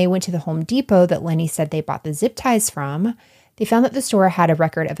 Further, when they went to the Home Depot that Lenny said they bought the zip ties from, they found that the store had a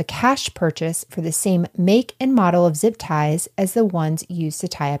record of a cash purchase for the same make and model of zip ties as the ones used to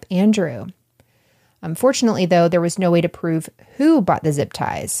tie up Andrew. Unfortunately, though, there was no way to prove who bought the zip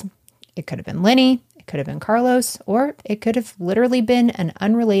ties. It could have been Lenny, it could have been Carlos, or it could have literally been an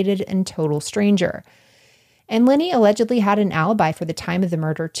unrelated and total stranger. And Lenny allegedly had an alibi for the time of the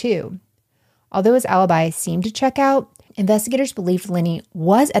murder, too. Although his alibi seemed to check out, investigators believed Lenny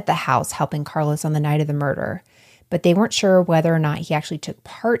was at the house helping Carlos on the night of the murder, but they weren't sure whether or not he actually took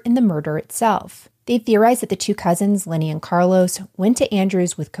part in the murder itself. They theorized that the two cousins, Lenny and Carlos, went to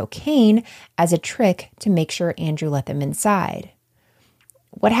Andrew's with cocaine as a trick to make sure Andrew let them inside.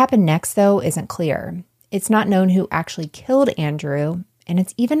 What happened next, though, isn't clear. It's not known who actually killed Andrew, and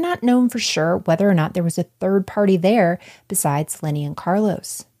it's even not known for sure whether or not there was a third party there besides Lenny and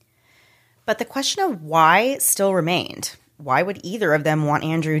Carlos. But the question of why still remained. Why would either of them want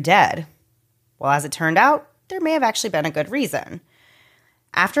Andrew dead? Well, as it turned out, there may have actually been a good reason.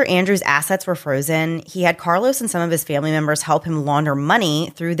 After Andrew's assets were frozen, he had Carlos and some of his family members help him launder money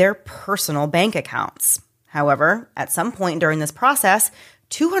through their personal bank accounts. However, at some point during this process,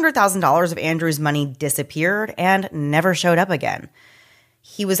 $200,000 of Andrew's money disappeared and never showed up again.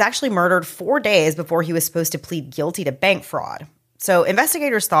 He was actually murdered 4 days before he was supposed to plead guilty to bank fraud. So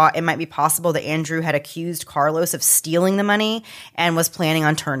investigators thought it might be possible that Andrew had accused Carlos of stealing the money and was planning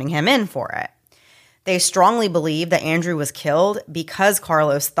on turning him in for it. They strongly believe that Andrew was killed because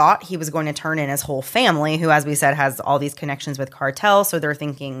Carlos thought he was going to turn in his whole family, who, as we said, has all these connections with cartel. So they're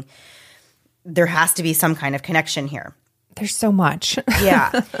thinking there has to be some kind of connection here. There's so much.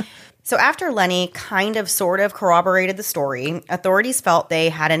 Yeah. So after Lenny kind of sort of corroborated the story, authorities felt they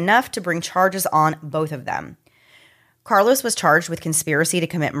had enough to bring charges on both of them. Carlos was charged with conspiracy to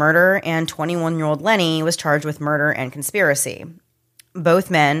commit murder, and 21-year-old Lenny was charged with murder and conspiracy.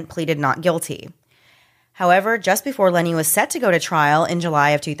 Both men pleaded not guilty. However, just before Lenny was set to go to trial in July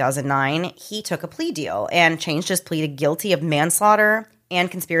of 2009, he took a plea deal and changed his plea to guilty of manslaughter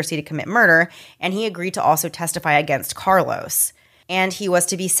and conspiracy to commit murder, and he agreed to also testify against Carlos. And he was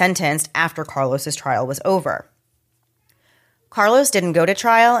to be sentenced after Carlos's trial was over. Carlos didn't go to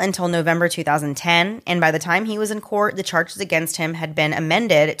trial until November 2010, and by the time he was in court, the charges against him had been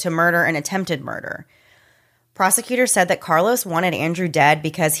amended to murder and attempted murder. Prosecutors said that Carlos wanted Andrew dead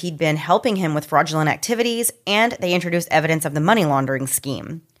because he'd been helping him with fraudulent activities, and they introduced evidence of the money laundering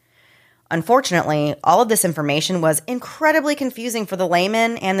scheme. Unfortunately, all of this information was incredibly confusing for the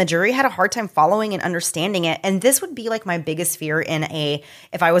layman, and the jury had a hard time following and understanding it. And this would be like my biggest fear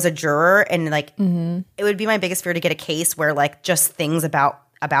if I was a juror, and it would be my biggest fear to get a case where like just things about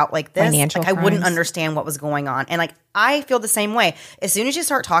like this, financial like I wouldn't crimes. understand what was going on. And like I feel the same way. As soon as you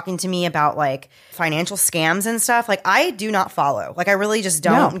start talking to me about like financial scams and stuff, like I do not follow. Like I really just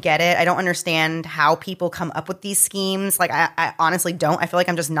don't get it. I don't understand how people come up with these schemes. Like I honestly don't. I feel like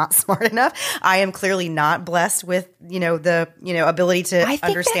I'm just not smart enough. I am clearly not blessed with, the ability to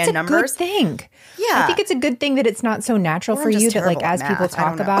understand numbers. Good thing. Yeah. I think it's a good thing that it's not so natural for you that like as people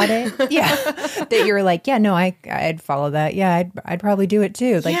talk about it, that you're like, yeah, no, I'd follow that. Yeah, I'd probably do it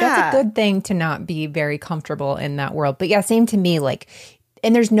too. Like that's a good thing to not be very comfortable in that world. But yeah, same to me. Like,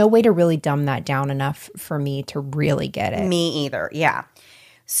 and there's no way to really dumb that down enough for me to really get it. Me either. Yeah.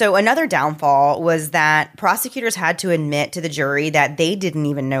 So another downfall was that prosecutors had to admit to the jury that they didn't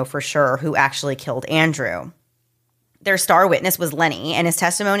even know for sure who actually killed Andrew. Their star witness was Lenny, and his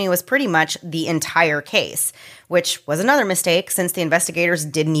testimony was pretty much the entire case, which was another mistake since the investigators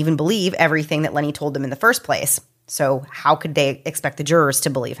didn't even believe everything that Lenny told them in the first place. So how could they expect the jurors to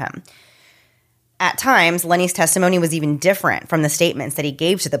believe him? At times, Lenny's testimony was even different from the statements that he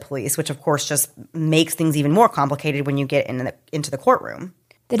gave to the police, which of course just makes things even more complicated when you get into the courtroom.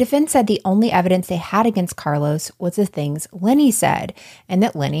 The defense said the only evidence they had against Carlos was the things Lenny said, and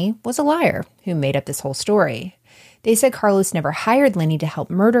that Lenny was a liar who made up this whole story. They said Carlos never hired Lenny to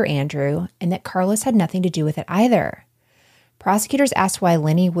help murder Andrew, and that Carlos had nothing to do with it either. Prosecutors asked why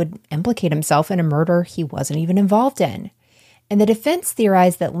Lenny would implicate himself in a murder he wasn't even involved in. And the defense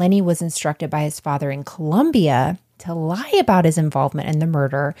theorized that Lenny was instructed by his father in Colombia to lie about his involvement in the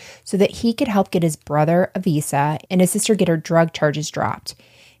murder so that he could help get his brother a visa and his sister get her drug charges dropped,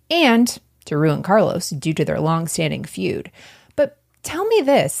 and to ruin Carlos due to their long-standing feud. But tell me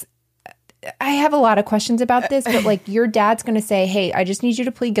this. I have a lot of questions about this, but like your dad's going to say, hey, I just need you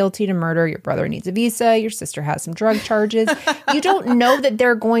to plead guilty to murder. Your brother needs a visa. Your sister has some drug charges. You don't know that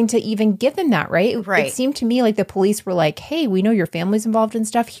they're going to even give him that, right? Right. It seemed to me like the police were like, hey, we know your family's involved in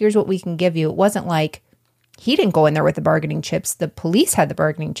stuff. Here's what we can give you. It wasn't like he didn't go in there with the bargaining chips. The police had the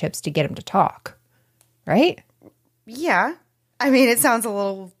bargaining chips to get him to talk, right? Yeah. I mean, it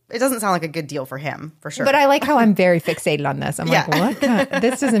doesn't sound like a good deal for him, for sure. But I like how I'm very fixated on this. I'm like, what?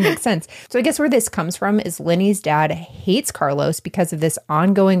 This doesn't make sense. So I guess where this comes from is Lenny's dad hates Carlos because of this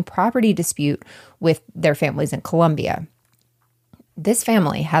ongoing property dispute with their families in Colombia. This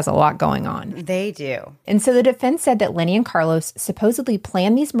family has a lot going on. They do. And so the defense said that Lenny and Carlos supposedly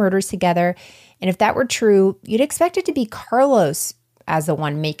planned these murders together. And if that were true, you'd expect it to be Carlos as the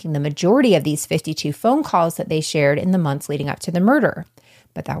one making the majority of these 52 phone calls that they shared in the months leading up to the murder.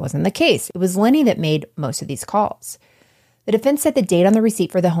 But that wasn't the case. It was Lenny that made most of these calls. The defense said the date on the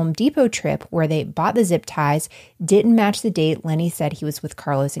receipt for the Home Depot trip where they bought the zip ties didn't match the date Lenny said he was with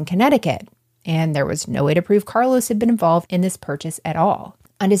Carlos in Connecticut. And there was no way to prove Carlos had been involved in this purchase at all.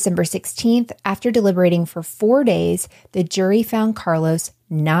 On December 16th, after deliberating for 4 days, the jury found Carlos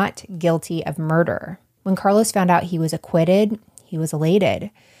not guilty of murder. When Carlos found out he was acquitted, he was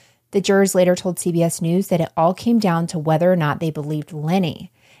elated. The jurors later told CBS News that it all came down to whether or not they believed Lenny.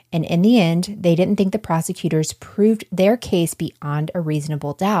 And in the end, they didn't think the prosecutors proved their case beyond a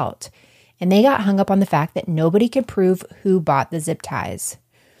reasonable doubt. And they got hung up on the fact that nobody could prove who bought the zip ties.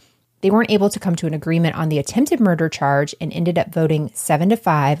 They weren't able to come to an agreement on the attempted murder charge and ended up voting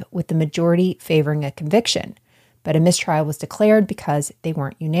 7-5, with the majority favoring a conviction. But a mistrial was declared because they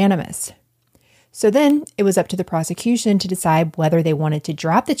weren't unanimous. So then it was up to the prosecution to decide whether they wanted to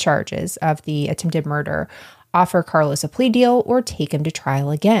drop the charges of the attempted murder, offer Carlos a plea deal, or take him to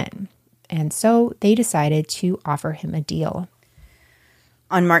trial again. And so they decided to offer him a deal.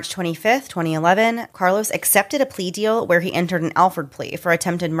 On March 25th, 2011, Carlos accepted a plea deal where he entered an Alford plea for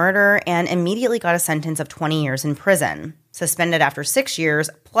attempted murder and immediately got a sentence of 20 years in prison. suspended after 6 years,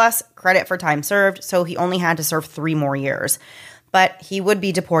 plus credit for time served, so he only had to serve 3 more years. But he would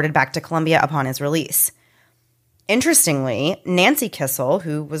be deported back to Colombia upon his release. Interestingly, Nancy Kissel,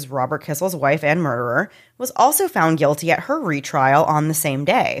 who was Robert Kissel's wife and murderer, was also found guilty at her retrial on the same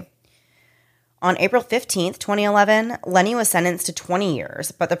day. On April 15th, 2011, Lenny was sentenced to 20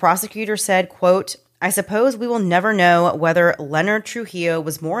 years, but the prosecutor said, quote, "I suppose we will never know whether Leonard Trujillo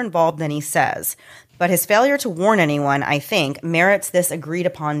was more involved than he says, but his failure to warn anyone, I think, merits this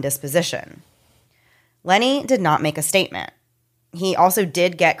agreed-upon disposition." Lenny did not make a statement. He also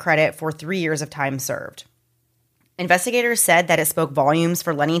did get credit for 3 years of time served. Investigators said that it spoke volumes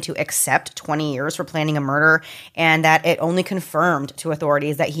for Lenny to accept 20 years for planning a murder, and that it only confirmed to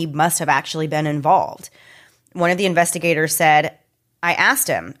authorities that he must have actually been involved. One of the investigators said, "I asked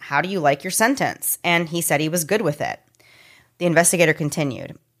him, 'How do you like your sentence?' And he said he was good with it." The investigator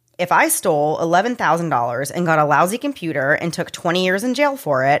continued, "If I stole $11,000 and got a lousy computer and took 20 years in jail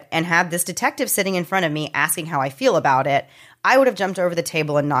for it and had this detective sitting in front of me asking how I feel about it, I would have jumped over the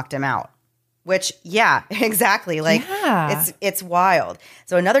table and knocked him out." Which, yeah, exactly. Like, Yeah. it's wild.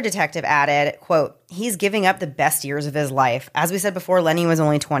 So another detective added, quote, "He's giving up the best years of his life." As we said before, Lenny was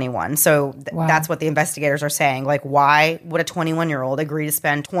only 21. So Wow. that's what the investigators are saying. Like, why would a 21-year-old agree to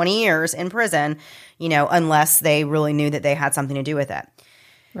spend 20 years in prison, unless they really knew that they had something to do with it?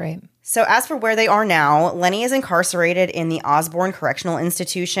 Right. So as for where they are now, Lenny is incarcerated in the Osborne Correctional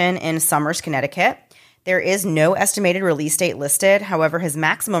Institution in Somers, Connecticut. There is no estimated release date listed. However, his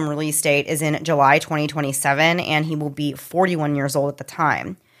maximum release date is in July 2027, and he will be 41 years old at the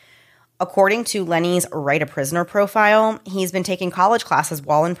time. According to Lenny's Write a Prisoner profile, he's been taking college classes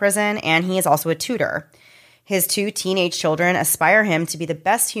while in prison, and he is also a tutor. His 2 teenage children aspire him to be the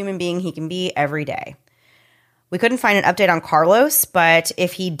best human being he can be every day. We couldn't find an update on Carlos, but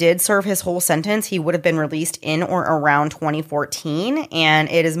if he did serve his whole sentence, he would have been released in or around 2014, and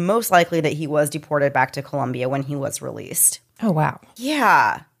it is most likely that he was deported back to Colombia when he was released. Oh, wow.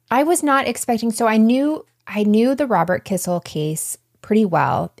 Yeah. I was not expecting. So I knew the Robert Kissel case pretty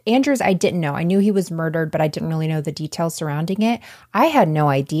well. Andrews, I didn't know. I knew he was murdered, but I didn't really know the details surrounding it. I had no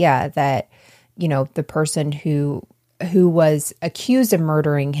idea that, the person who was accused of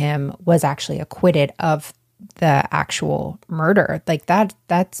murdering him was actually acquitted of the actual murder. Like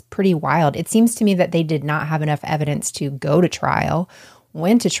that's pretty wild. It seems to me that they did not have enough evidence to go to trial,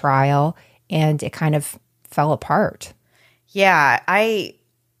 went to trial, and it kind of fell apart. Yeah, I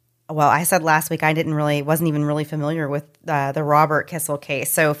said last week I wasn't even really familiar with the Robert Kissel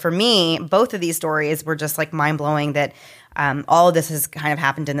case. So for me, both of these stories were just like mind blowing that all of this has kind of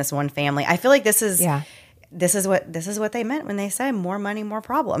happened in this one family. I feel like this is what they meant when they say more money, more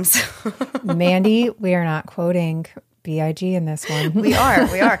problems. Mandy, we are not quoting B.I.G. in this one. We are.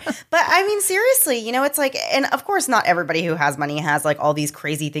 But I mean, seriously, it's like, and of course not everybody who has money has like all these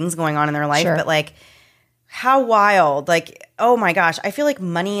crazy things going on in their life, Sure. But like how wild, like, oh my gosh, I feel like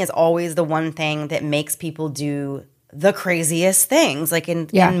money is always the one thing that makes people do the craziest things. Like in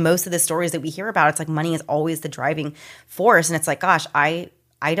most of the stories that we hear about, it's like money is always the driving force. And it's like, gosh, I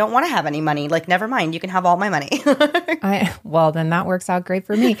don't want to have any money. Like, never mind. You can have all my money. Well, then that works out great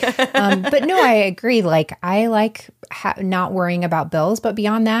for me. But no, I agree. Like, I like not worrying about bills. But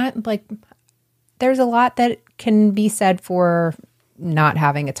beyond that, like, there's a lot that can be said for not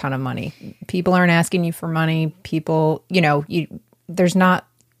having a ton of money. People aren't asking you for money. People, you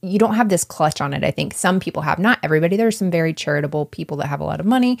don't have this clutch on it. I think some people have, not everybody. There's some very charitable people that have a lot of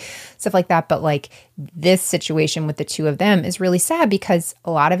money, stuff like that. But like this situation with the two of them is really sad because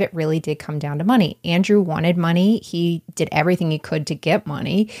a lot of it really did come down to money. Andrew wanted money. He did everything he could to get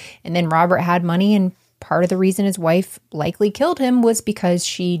money. And then Robert had money. And part of the reason his wife likely killed him was because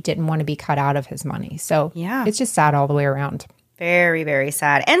she didn't want to be cut out of his money. So yeah, it's just sad all the way around. Very, very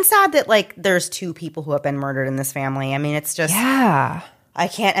sad. And sad that like there's 2 people who have been murdered in this family. I mean, it's just... Yeah. I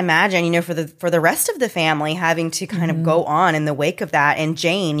can't imagine, for the rest of the family having to kind of go on in the wake of that. And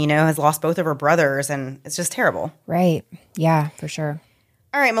Jane, has lost both of her brothers, and it's just terrible. Right. Yeah, for sure.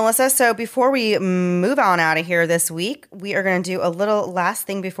 All right, Melissa. So before we move on out of here this week, we are going to do a little last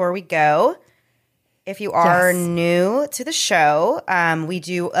thing before we go. If you are new to the show, we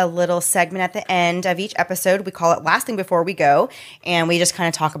do a little segment at the end of each episode. We call it Last Thing Before We Go, and we just kind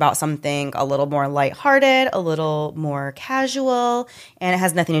of talk about something a little more lighthearted, a little more casual, and it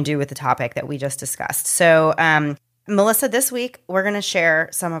has nothing to do with the topic that we just discussed. So, Melissa, this week we're going to share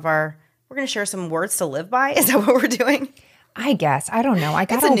some words to live by. Is that what we're doing? I guess. I don't know. I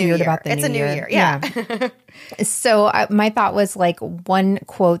got all weird about the new year. It's a new year. Yeah. So my thought was like one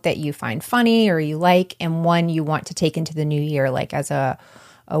quote that you find funny or you like, and one you want to take into the new year, like as a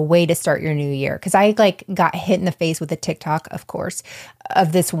a way to start your new year. Because I like got hit in the face with a TikTok, of course,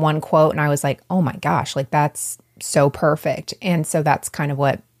 of this one quote. And I was like, oh my gosh, like that's so perfect. And so that's kind of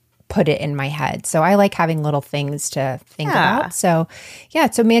what put it in my head. So I like having little things to think about. So yeah.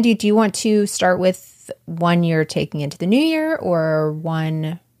 So Mandy, do you want to start with one you're taking into the new year or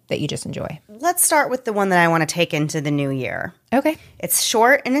one that you just enjoy? Let's start with the one that I want to take into the new year. Okay. It's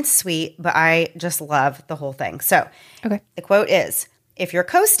short and it's sweet, but I just love the whole thing. So the quote is, if you're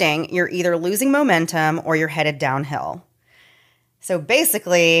coasting, you're either losing momentum or you're headed downhill. So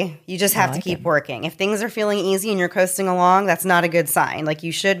basically, you just have to keep working. If things are feeling easy and you're coasting along, that's not a good sign. Like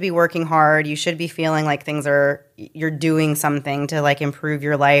you should be working hard. You should be feeling like you're doing something to like improve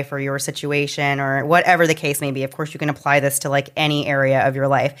your life or your situation or whatever the case may be. Of course, you can apply this to like any area of your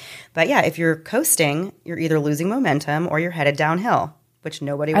life. But yeah, if you're coasting, you're either losing momentum or you're headed downhill, which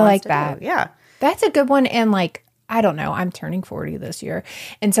nobody wants to do. Yeah. That's a good one. And like, I don't know, I'm turning 40 this year.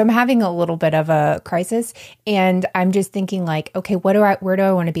 And so I'm having a little bit of a crisis. And I'm just thinking like, okay, where do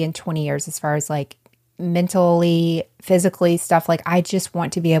I want to be in 20 years as far as like mentally, physically stuff? Like I just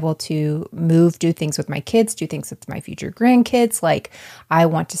want to be able to move, do things with my kids, do things with my future grandkids. Like I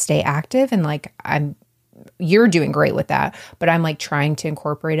want to stay active and like you're doing great with that, but I'm like trying to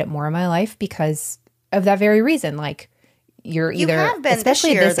incorporate it more in my life because of that very reason. Like you have been,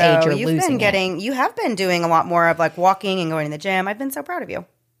 especially at this age, you're losing it. You have been doing a lot more of like walking and going to the gym. I've been so proud of you.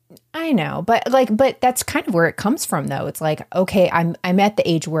 I know, but that's kind of where it comes from though. It's like, okay, I'm at the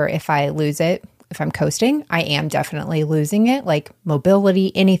age where if I lose it, if I'm coasting, I am definitely losing it, like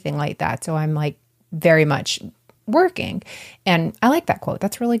mobility, anything like that. So I'm like very much working. And I like that quote.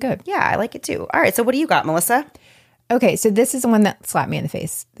 That's really good. Yeah, I like it too. All right. So what do you got, Melissa? Okay. So this is the one that slapped me in the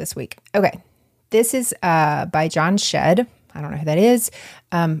face this week. Okay. This is by John Shedd. I don't know who that is.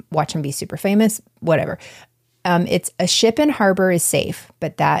 Watch him be super famous, whatever. It's a ship in harbor is safe,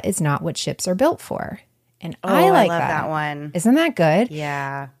 but that is not what ships are built for. And I love that one. Isn't that good?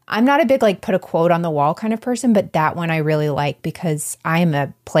 Yeah. I'm not a big like put a quote on the wall kind of person, but that one I really like because I'm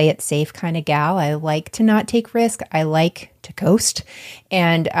a play it safe kind of gal. I like to not take risk. I like to coast.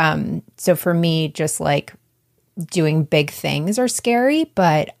 And so for me, just like doing big things are scary,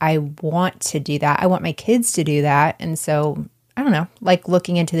 but I want to do that. I want my kids to do that. And so, I don't know, like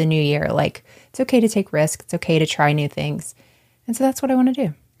looking into the new year, like it's okay to take risks. It's okay to try new things. And so that's what I want to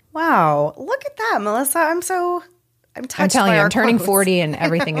do. Wow. Look at that, Melissa. I'm touched. I'm telling you, I'm turning 40 and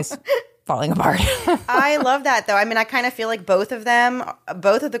everything is falling apart. I love that though. I mean, I kind of feel like both of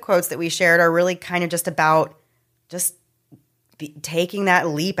the quotes that we shared are really kind of just about just taking that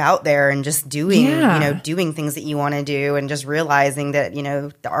leap out there and just doing, doing things that you want to do and just realizing that,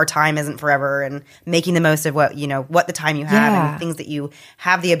 our time isn't forever and making the most of what the time you have and things that you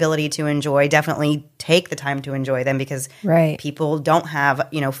have the ability to enjoy. Definitely take the time to enjoy them because people don't have,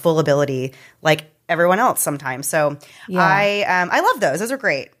 full ability like everyone else sometimes. So I love those. Those are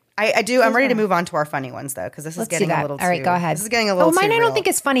great. I do. I'm ready to move on to our funny ones though, because this is getting a little too. All right, go ahead. This is getting a little. Mine too I don't real. think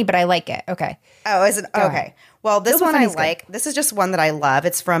is funny, but I like it. Okay. Oh, is it okay? Well, this one I like. This is just one that I love.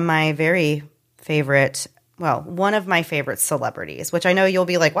 It's from my very favorite. Well, one of my favorite celebrities, which I know you'll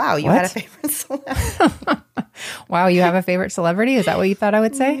be like, "Wow, you had a favorite celebrity." Wow, you have a favorite celebrity? Is that what you thought I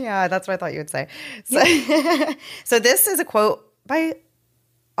would say? Yeah, that's what I thought you would say. So, so this is a quote by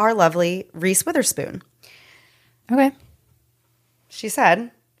our lovely Reese Witherspoon. Okay. She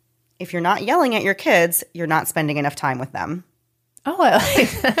said, if you're not yelling at your kids, you're not spending enough time with them. Oh, I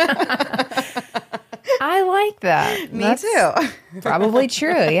like that. I like that. Me too. Probably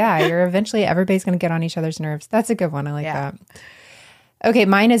true. Yeah. Everybody's going to get on each other's nerves. That's a good one. I like that. Okay.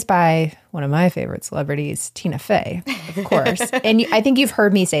 Mine is by one of my favorite celebrities, Tina Fey, of course. And I think you've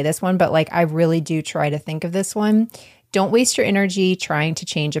heard me say this one, but like I really do try to think of this one. Don't waste your energy trying to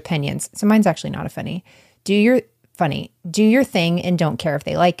change opinions. So mine's actually not a funny. Do your thing and don't care if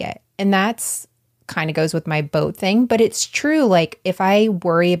they like it. And that's kind of goes with my boat thing, but it's true. Like if I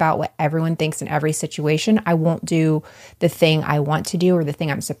worry about what everyone thinks in every situation, I won't do the thing I want to do or the thing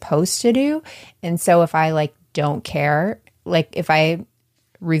I'm supposed to do. And so if I like don't care, like if I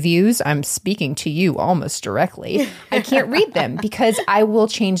reviews, I'm speaking to you almost directly. I can't read them because I will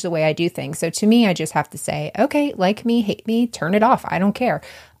change the way I do things. So to me, I just have to say, okay, like me, hate me, turn it off. I don't care.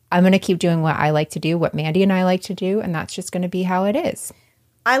 I'm going to keep doing what I like to do, what Mandy and I like to do, and that's just going to be how it is.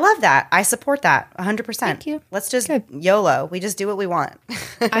 I love that. I support that 100%. Thank you. Let's just YOLO. We just do what we want.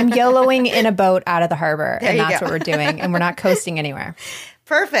 I'm YOLOing in a boat out of the harbor, and that's what we're doing, and we're not coasting anywhere.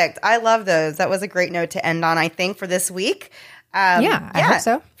 Perfect. I love those. That was a great note to end on, I think, for this week. I hope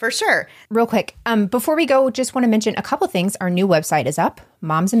so. For sure. Real quick, before we go, just want to mention a couple things. Our new website is up,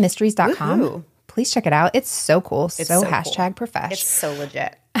 momsandmysteries.com. Please check it out. It's so cool. It's so #profesh. It's so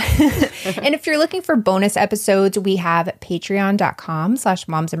legit. And if you're looking for bonus episodes, we have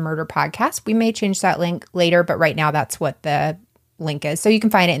patreon.com/momsandmurderpodcast. We may change that link later, but right now that's what the link is. So you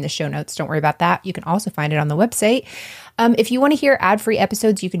can find it in the show notes. Don't worry about that. You can also find it on the website. If you want to hear ad-free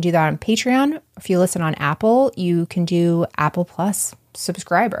episodes, you can do that on Patreon. If you listen on Apple, you can do Apple Plus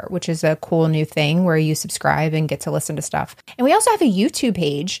subscriber, which is a cool new thing where you subscribe and get to listen to stuff. And we also have a YouTube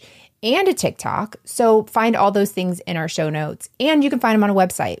page and a TikTok. So find all those things in our show notes, and you can find them on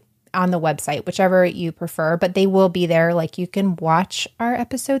the website, whichever you prefer, but they will be there. Like you can watch our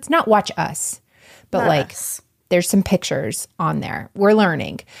episodes, not watch us, but there's some pictures on there. We're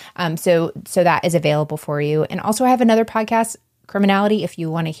learning. So that is available for you. And also I have another podcast, Criminality, if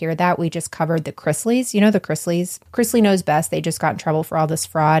you want to hear that. We just covered the Chrisleys. You know the Chrisleys? Chrisley Knows Best. They just got in trouble for all this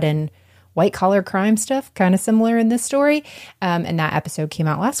fraud and white-collar crime stuff, kind of similar in this story. And that episode came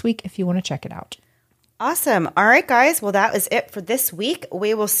out last week if you want to check it out. Awesome. All right, guys. Well, that was it for this week.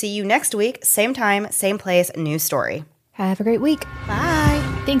 We will see you next week. Same time, same place, new story. Have a great week. Bye.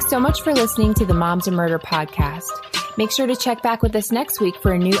 Thanks so much for listening to the Moms and Murder podcast. Make sure to check back with us next week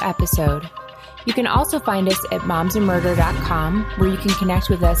for a new episode. You can also find us at momsandmurder.com, where you can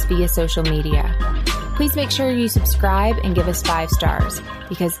connect with us via social media. Please make sure you subscribe and give us 5 stars,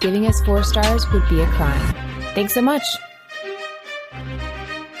 because giving us 4 stars would be a crime. Thanks so much.